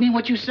spots mean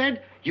what you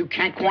said? You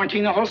can't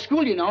quarantine the whole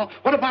school, you know.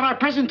 What about our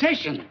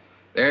presentation?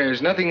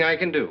 There's nothing I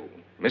can do.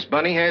 Miss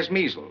Bunny has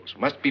measles.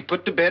 Must be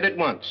put to bed at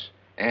once.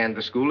 And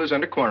the school is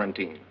under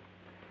quarantine.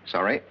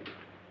 Sorry.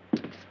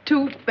 It's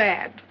too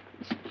bad.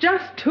 It's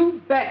just too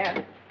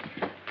bad.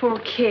 Poor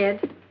kid.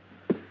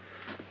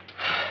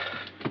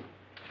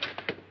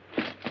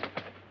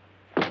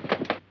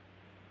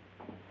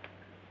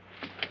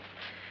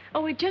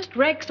 Oh, it just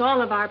wrecks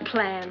all of our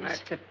plans.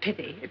 That's a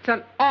pity. It's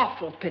an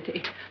awful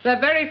pity. The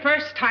very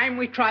first time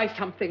we try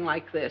something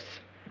like this.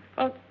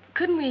 Well,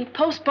 couldn't we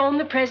postpone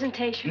the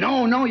presentation?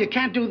 No, you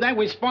can't do that.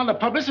 We spoil the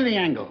publicity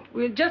angle.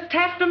 We'll just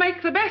have to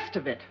make the best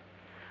of it.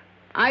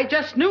 I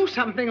just knew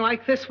something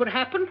like this would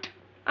happen.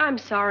 I'm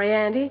sorry,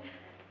 Andy.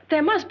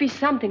 There must be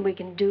something we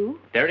can do.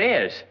 There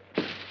is.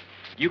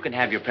 You can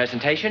have your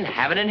presentation,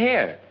 have it in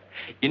here.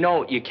 You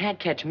know, you can't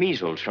catch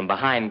measles from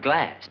behind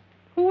glass.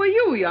 Who are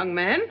you, young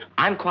man?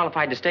 I'm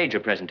qualified to stage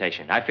your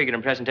presentation. I figured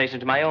in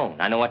presentations of my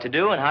own. I know what to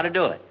do and how to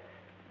do it.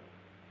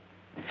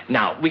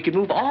 Now, we could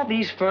move all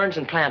these ferns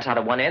and plants out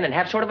of one end and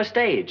have sort of a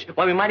stage.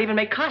 Why, we might even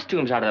make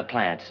costumes out of the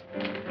plants.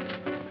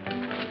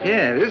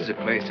 Yeah, this is a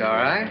place, all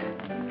right.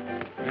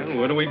 Well,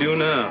 what do we do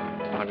now?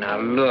 Oh, now,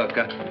 look.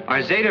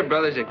 Our Zeta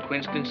brothers at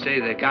Quinston say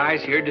the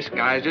guy's here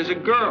disguised as a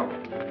girl.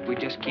 We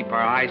just keep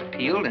our eyes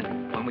peeled,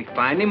 and when we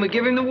find him, we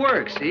give him the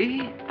work,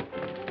 see?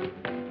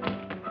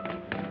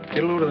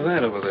 Get a load of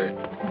that over there.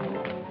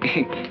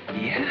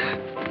 Yeah.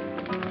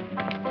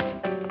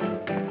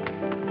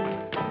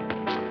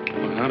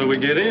 Well, how do we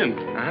get in?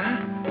 Huh?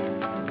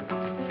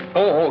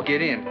 Oh,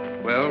 get in.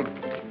 Well,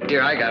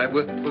 here, I got it.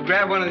 We'll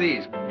grab one of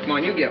these. Come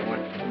on, you get one.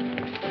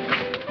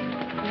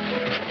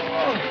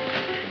 Oh.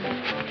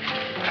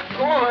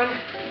 Go on.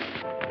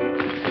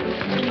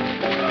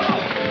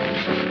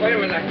 Oh. Wait a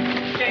minute. I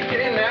can't get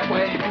in that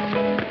way.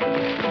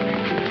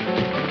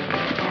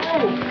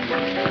 Oh.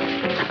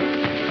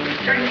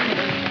 Get in.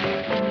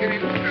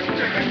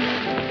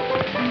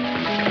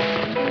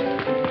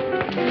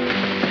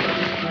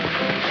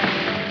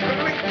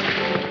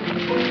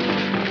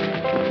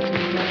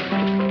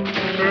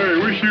 Hey,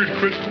 we should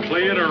quit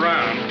playing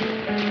around.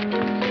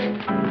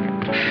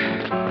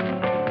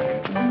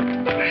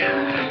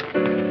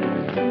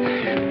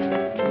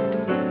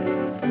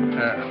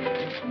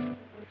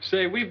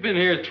 Say, we've been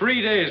here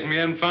 3 days and we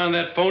haven't found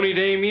that phony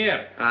dame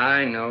yet.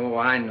 I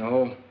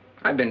know.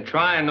 I've been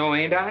trying, though,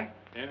 ain't I?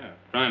 Yeah,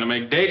 trying to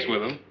make dates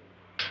with them.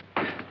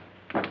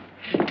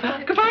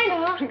 Goodbye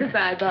now.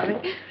 Goodbye,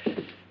 Bobby.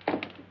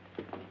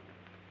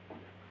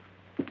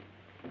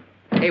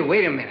 Hey,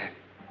 wait a minute.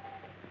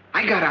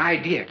 I got an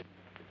idea.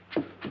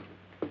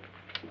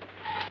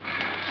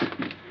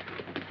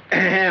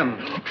 Ahem.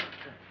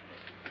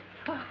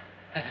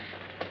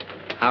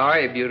 How are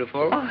you,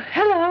 beautiful? Oh,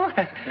 hello.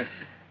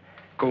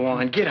 Go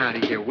on, get out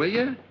of here, will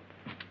you?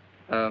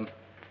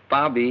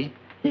 Bobby,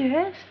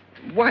 Yes?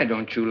 why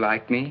don't you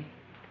like me?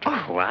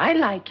 Oh, I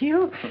like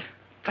you.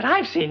 But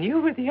I've seen you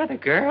with the other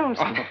girls.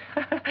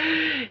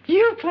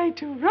 You play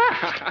too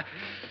rough.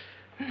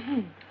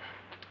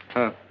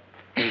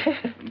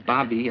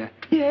 Bobby,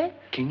 Yes?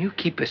 can you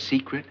keep a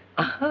secret?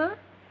 Uh-huh.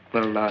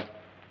 Well,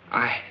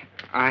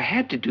 I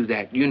had to do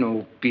that, you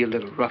know, be a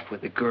little rough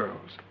with the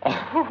girls.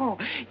 Oh,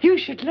 you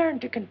should learn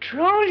to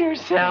control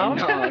yourself.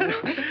 No,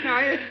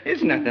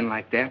 it's nothing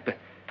like that. But,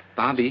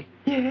 Bobby,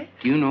 Yeah?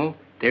 you know,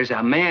 there's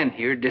a man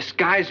here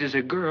disguised as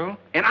a girl,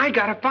 and I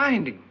gotta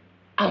find him.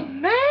 A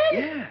man?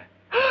 Yeah.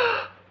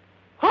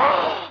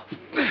 Oh!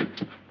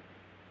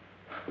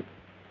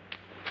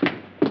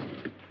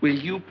 Will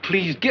you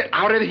please get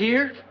out of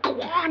here?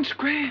 Go on,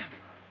 Scram.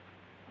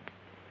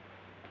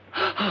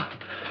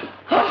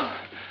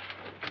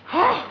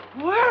 Oh,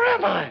 where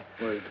am I?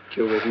 Well,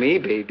 you're with me,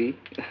 baby.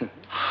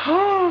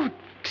 Oh,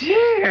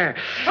 dear.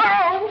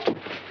 Oh!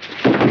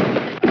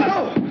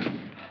 Oh!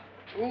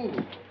 Ooh.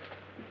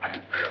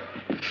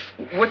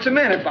 What's the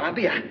matter,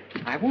 Bobby?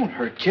 I won't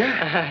hurt you.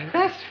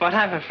 That's what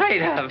I'm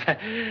afraid of.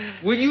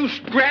 Will you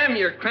scram?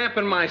 You're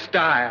cramping my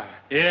style.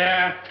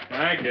 Yeah,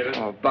 I get it.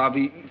 Oh,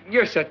 Bobby,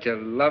 you're such a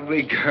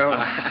lovely girl. Oh,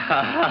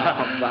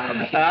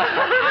 Bobby.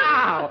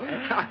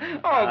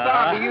 Oh,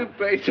 Bobby, you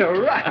play so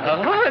right.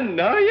 Oh,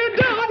 no, you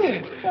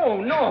don't. Oh,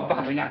 no,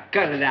 Bobby, now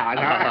cut it out.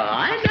 Huh?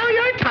 I know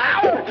you're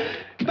tired.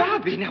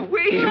 Bobby, now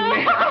wait a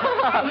minute.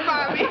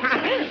 Bobby.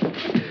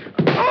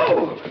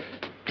 Oh!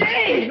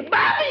 Hey,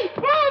 Bobby!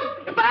 Oh,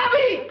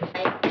 Bobby!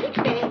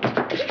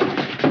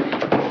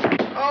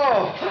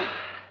 Oh!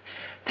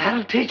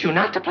 That'll teach you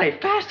not to play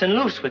fast and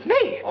loose with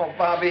me. Oh,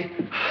 Bobby,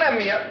 let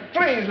me up.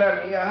 Please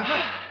let me up.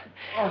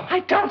 Oh. I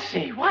don't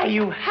see why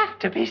you have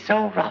to be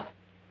so rough.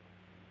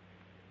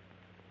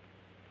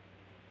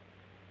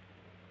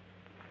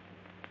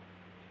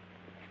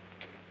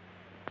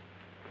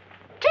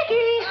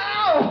 Ticky!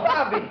 Oh,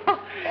 Bobby! Oh.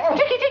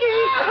 Ticky, ticky!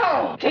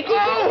 Oh. Ticky,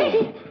 Oh.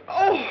 ticky!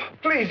 Oh,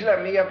 please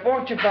let me up,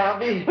 won't you,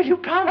 Bobby? Will you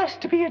promise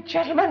to be a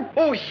gentleman?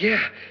 Oh, yeah.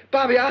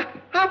 Bobby, I'll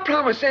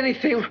promise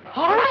anything.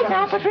 All right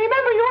now, but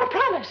remember your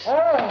promise.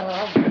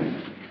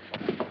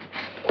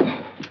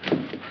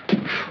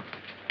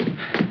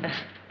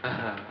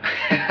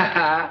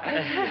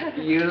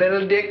 You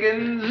little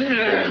Dickens.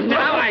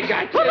 Now I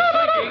got you.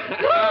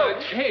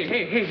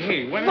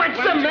 Hey. What's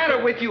the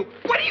matter with you?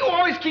 What do you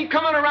always keep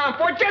coming around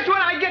for? Just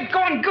when I get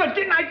going good,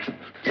 didn't I?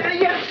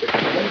 Yes.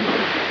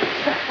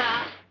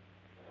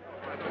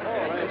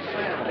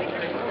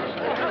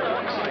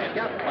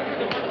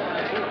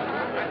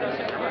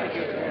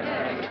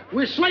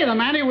 We'll slay them,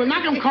 Andy. We'll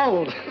knock them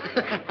cold.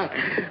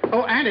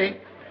 Oh, Andy,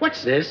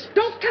 what's this?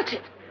 Don't touch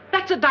it.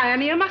 That's a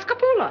Diania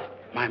mascapula.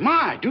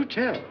 My, do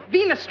tell.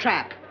 Venus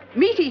trap.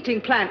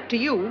 Meat-eating plant to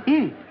you.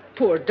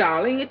 Poor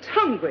darling, it's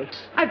hungry.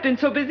 I've been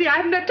so busy I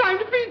haven't had time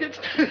to feed it.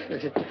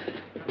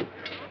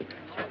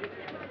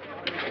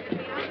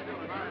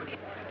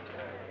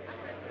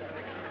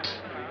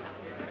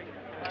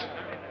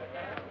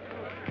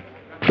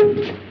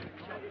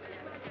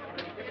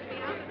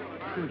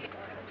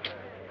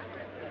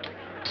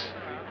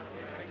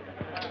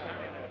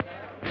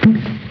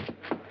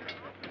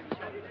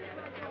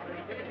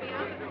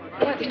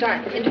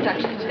 Start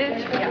introductions.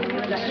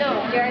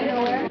 No, Jerry,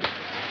 nowhere.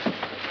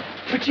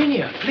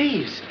 Virginia,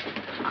 please.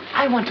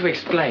 I want to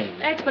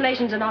explain.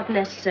 Explanations are not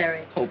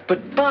necessary. Oh,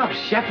 but Bob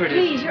Shepard is...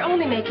 Please, you're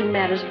only making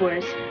matters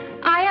worse.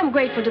 I am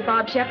grateful to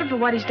Bob Shepard for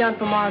what he's done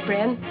for Ma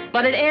Bryn,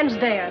 but it ends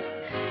there.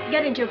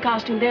 Get into your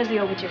costume. There's the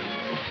overture.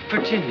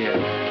 Virginia.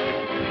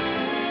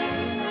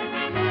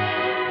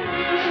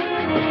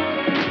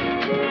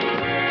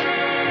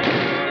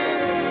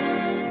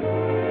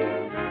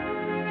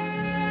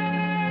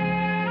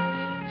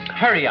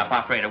 Hurry up,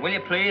 operator, will you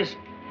please?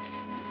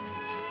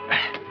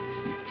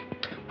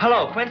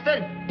 Hello,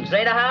 Quinston?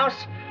 Zeta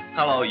House?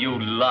 Hello, you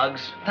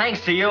lugs.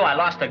 Thanks to you, I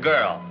lost a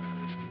girl.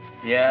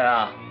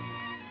 Yeah,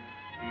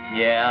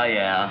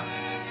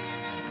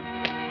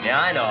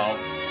 I know.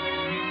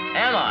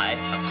 Am I?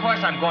 Of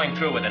course I'm going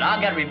through with it.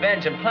 I'll get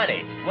revenge in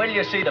plenty. Wait till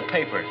you see the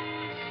papers.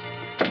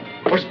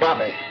 Where's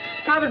Bobby?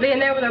 Probably in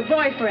there with her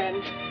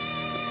boyfriend.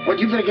 Well,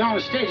 you better get on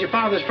the stage. Your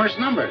father's first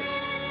number.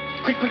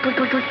 Quick.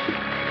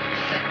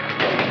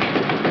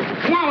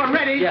 Come on, we're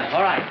ready. Yeah,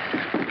 all right.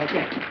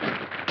 Okay.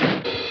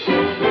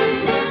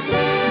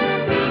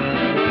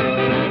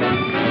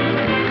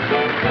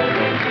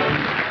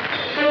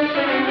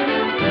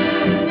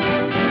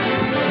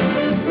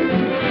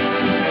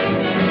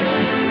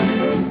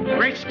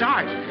 Great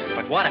start.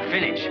 But what a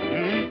finish.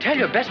 Tell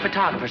your best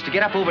photographers to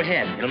get up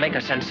overhead. It'll make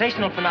a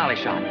sensational finale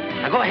shot.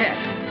 Now go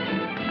ahead.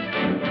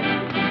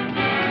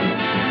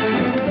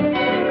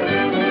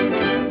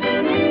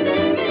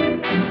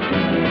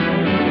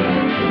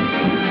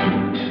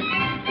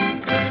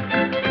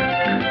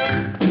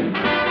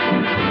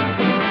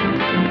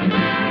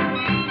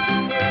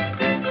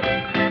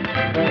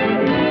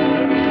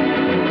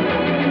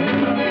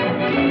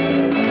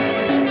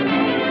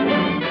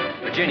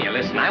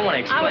 I want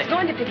to explain. I was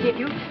going to forgive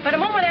you, but a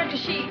moment after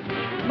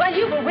well,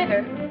 you were with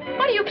her.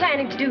 What are you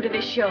planning to do to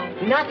this show?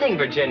 Nothing,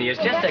 Virginia.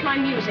 It's just that's my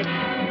music.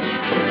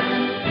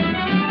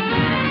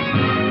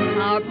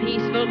 Our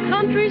peaceful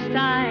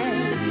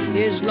countryside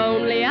is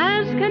lonely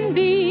as can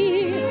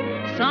be.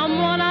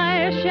 Someone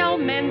I shall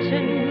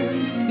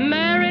mention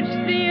merits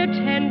the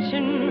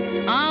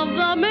attention of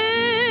the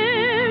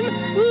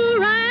men who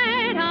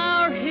write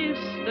our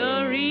history.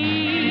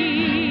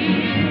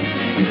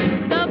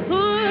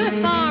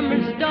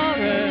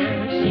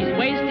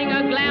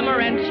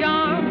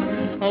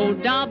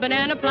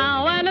 banana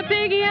plow, and a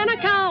piggy and a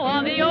cow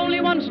are the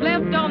only ones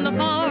left on the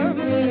farm.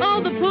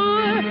 Oh, the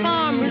poor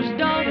farmer's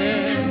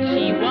daughter,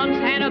 she once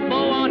had a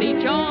bow on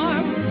each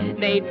arm.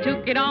 They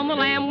took it on the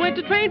lamb, went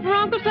to trade for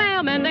Uncle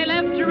Sam, and they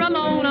left her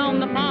alone on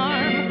the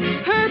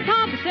farm. Her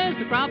papa says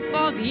the crop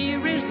for the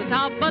year is the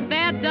top, but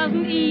that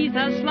doesn't ease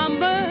her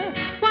slumber.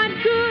 What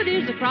good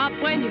is a crop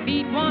when your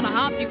feet want to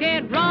hop? You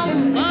can't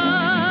rumble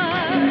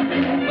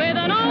with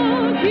an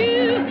old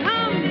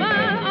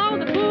cucumber. Oh,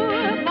 the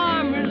poor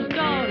farmer's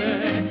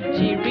daughter,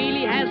 she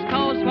really has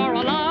cause for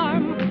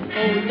alarm.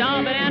 Old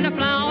Dobbin and the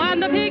plow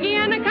and the piggy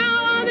and the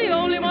cow are the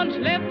only ones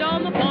left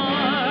on the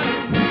farm.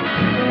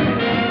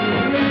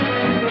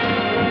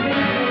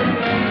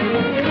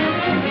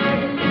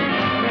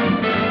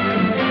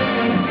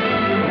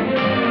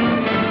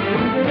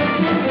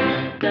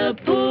 The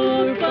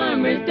poor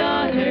farmer's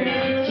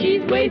daughter,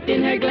 she's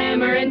wasting her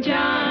glamour and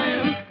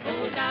charm.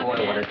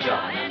 Boy, what a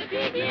job. Never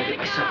get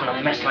myself in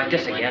a mess like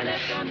this again.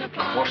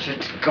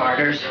 Corsets,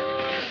 garters.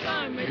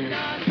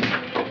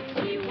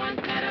 She once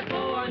had a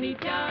bow on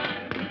each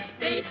arm.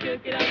 They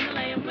took it on the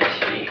lamb, but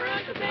she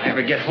I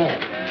ever get home.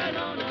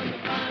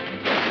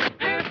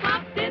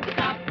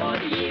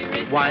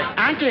 Why,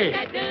 Auntie,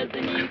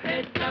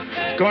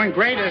 going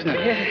great, isn't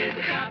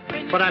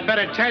it? But I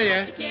better tell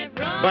you,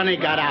 Bunny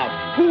got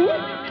out. Who?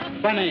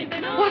 Bunny.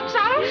 What's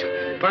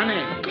out?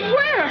 Bunny.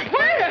 Where?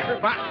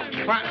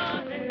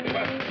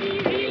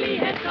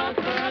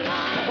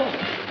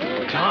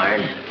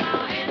 Darn.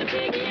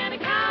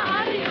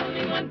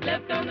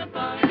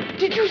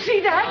 Did you see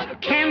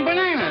that? Canned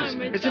bananas.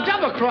 It's a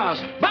double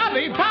cross.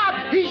 Bobby,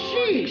 Bob, he's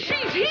she.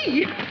 She's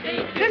he.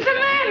 There's a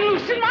man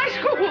loose in my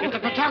school. If the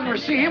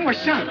photographers see him, we're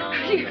sunk.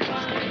 Yes.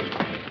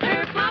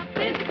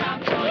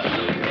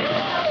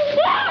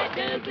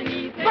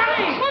 Bunny!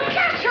 Oh,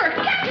 catch her!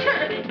 Catch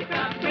her!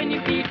 When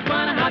your feet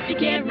wanna hop, you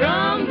can't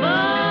rumble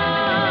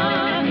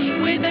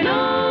with an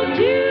old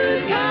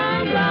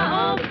cucumber.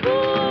 Oh,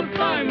 poor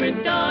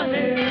farmer's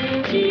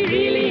daughter, she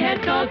really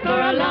had cause for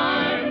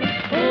alarm.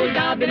 Old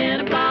Dobbin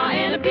and a plow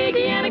and a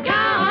piggy and a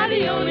cow are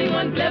the only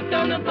ones left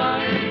on the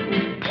farm.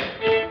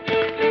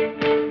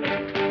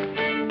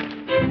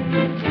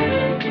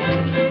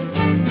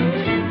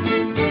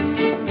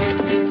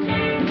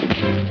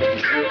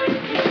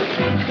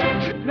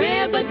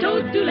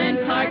 Toadstool and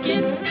park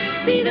it.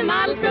 See the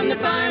models from the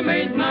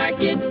farmer's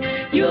market.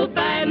 You'll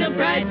find the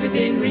price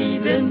within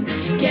reason.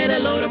 Get a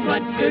load of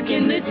what's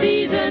cooking this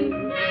season.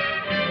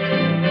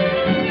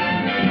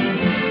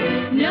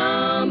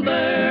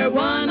 Number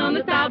 1 on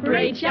the South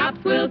Parade shops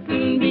will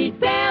soon be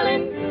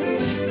selling.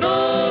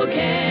 Folk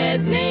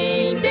has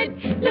named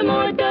it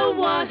L'Amour de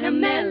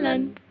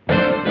Watermelon.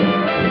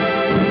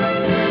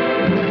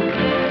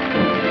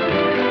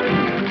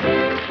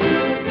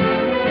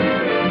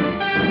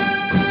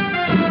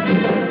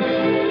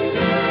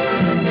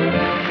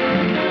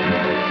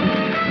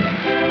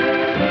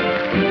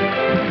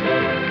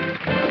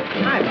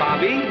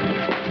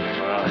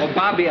 Well,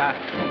 Bobby, I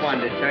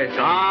wanted to tell you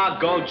something. Ah,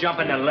 go jump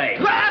in the lake.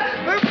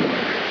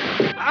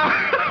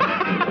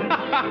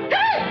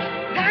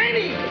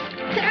 Tiny!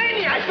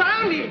 Tiny, I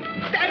found him!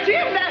 That's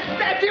him!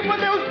 That's him with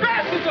those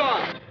glasses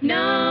on!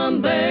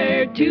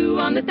 Number 2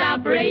 on the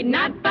South Parade,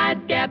 not by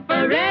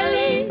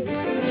Schiaparelli.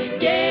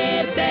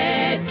 Get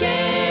that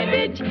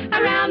cabbage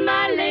around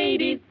my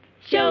lady's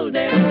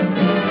shoulder.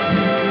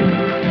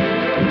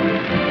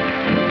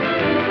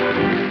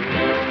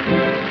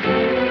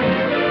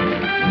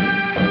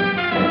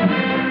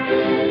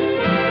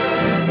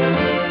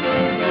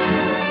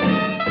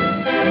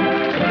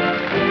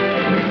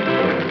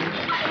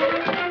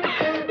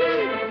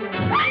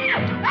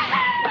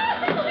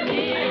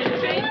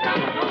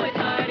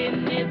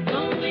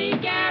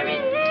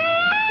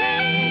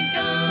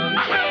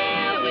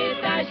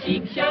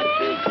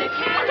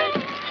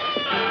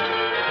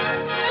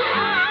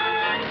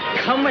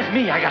 Come with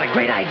me, I got a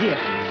great idea.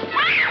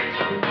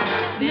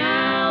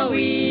 Now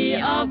we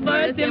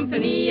offer a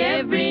symphony,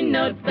 every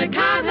note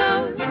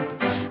staccato.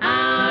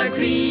 Our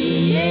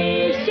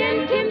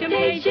creation,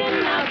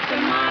 temptation of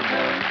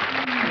tomato.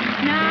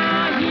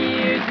 Now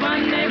here's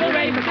one naval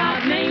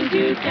apricot named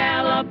to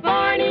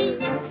California.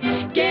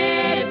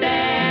 Get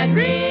that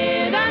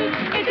rhythm,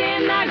 it's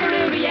in the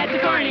groovy at the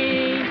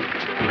corny.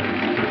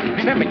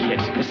 Remember,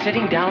 kids, the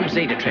sitting down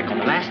Zeta trick on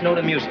the last note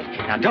of music.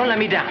 Now, don't let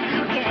me down.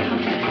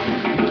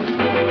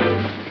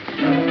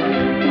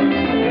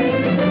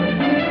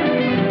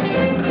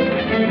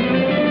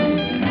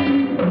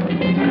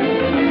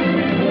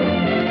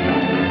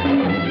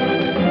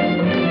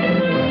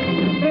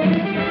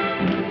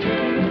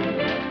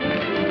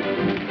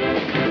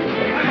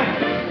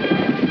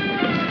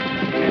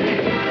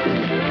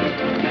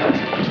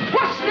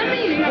 What's the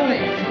meaning of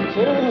this?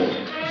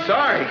 Oh,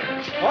 sorry.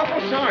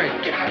 Awful sorry.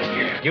 Get out of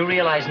here. You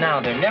realize now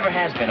there never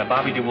has been a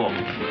Bobby DeWolf.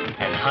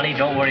 And, honey,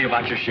 don't worry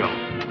about your show.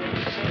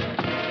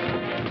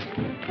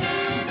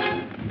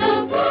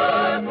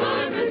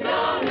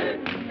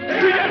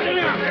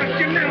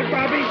 Get now,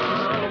 Bobby.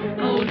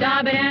 Old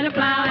Dobbin and a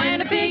plow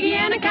and a piggy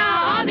and a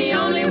cow are the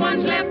only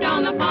ones left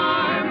on the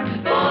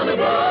farm. For the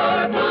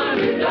poor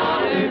farmer's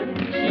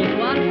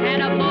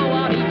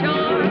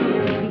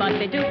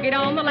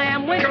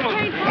Wait, Come on,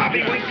 wait. Bobby,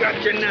 we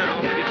got you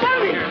now.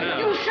 Bunny,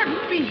 you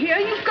shouldn't be here.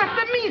 You've got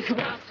the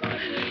measles.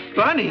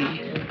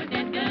 Bunny?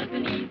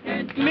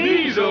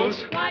 Measles?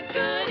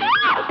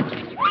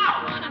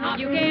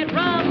 You can't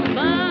rumble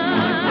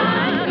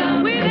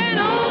with an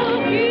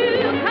old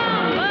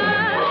cucumber.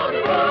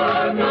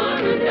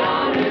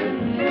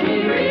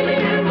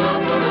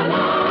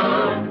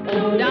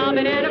 Old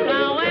Dobbin and a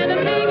plow and a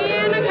piggy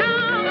and a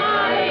cow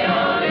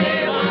are the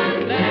only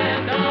ones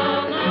left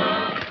on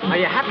the Are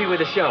you happy with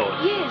the show?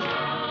 Yes,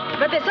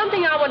 but there's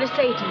something I want to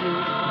say to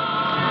you.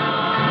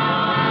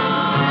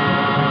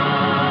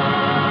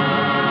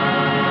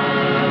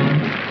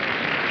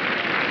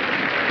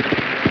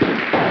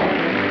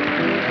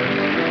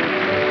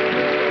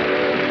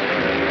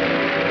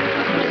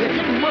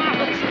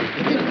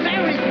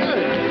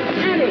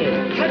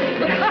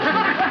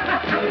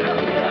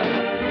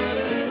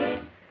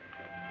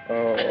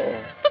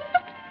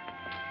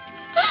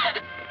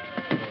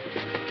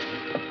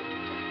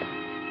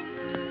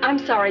 I'm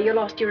sorry you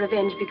lost your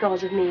revenge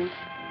because of me.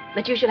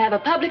 But you should have a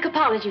public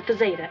apology for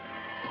Zeta.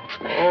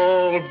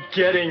 Oh,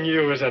 getting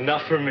you is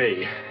enough for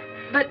me.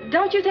 But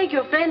don't you think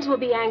your friends will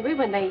be angry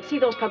when they see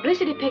those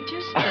publicity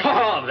pictures?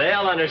 Oh,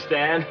 they'll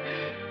understand.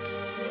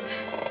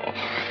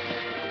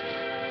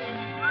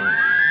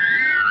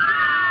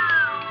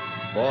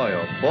 Boy,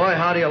 oh boy,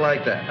 how do you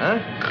like that, huh?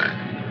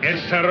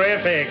 It's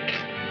terrific.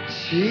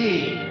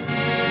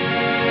 Gee.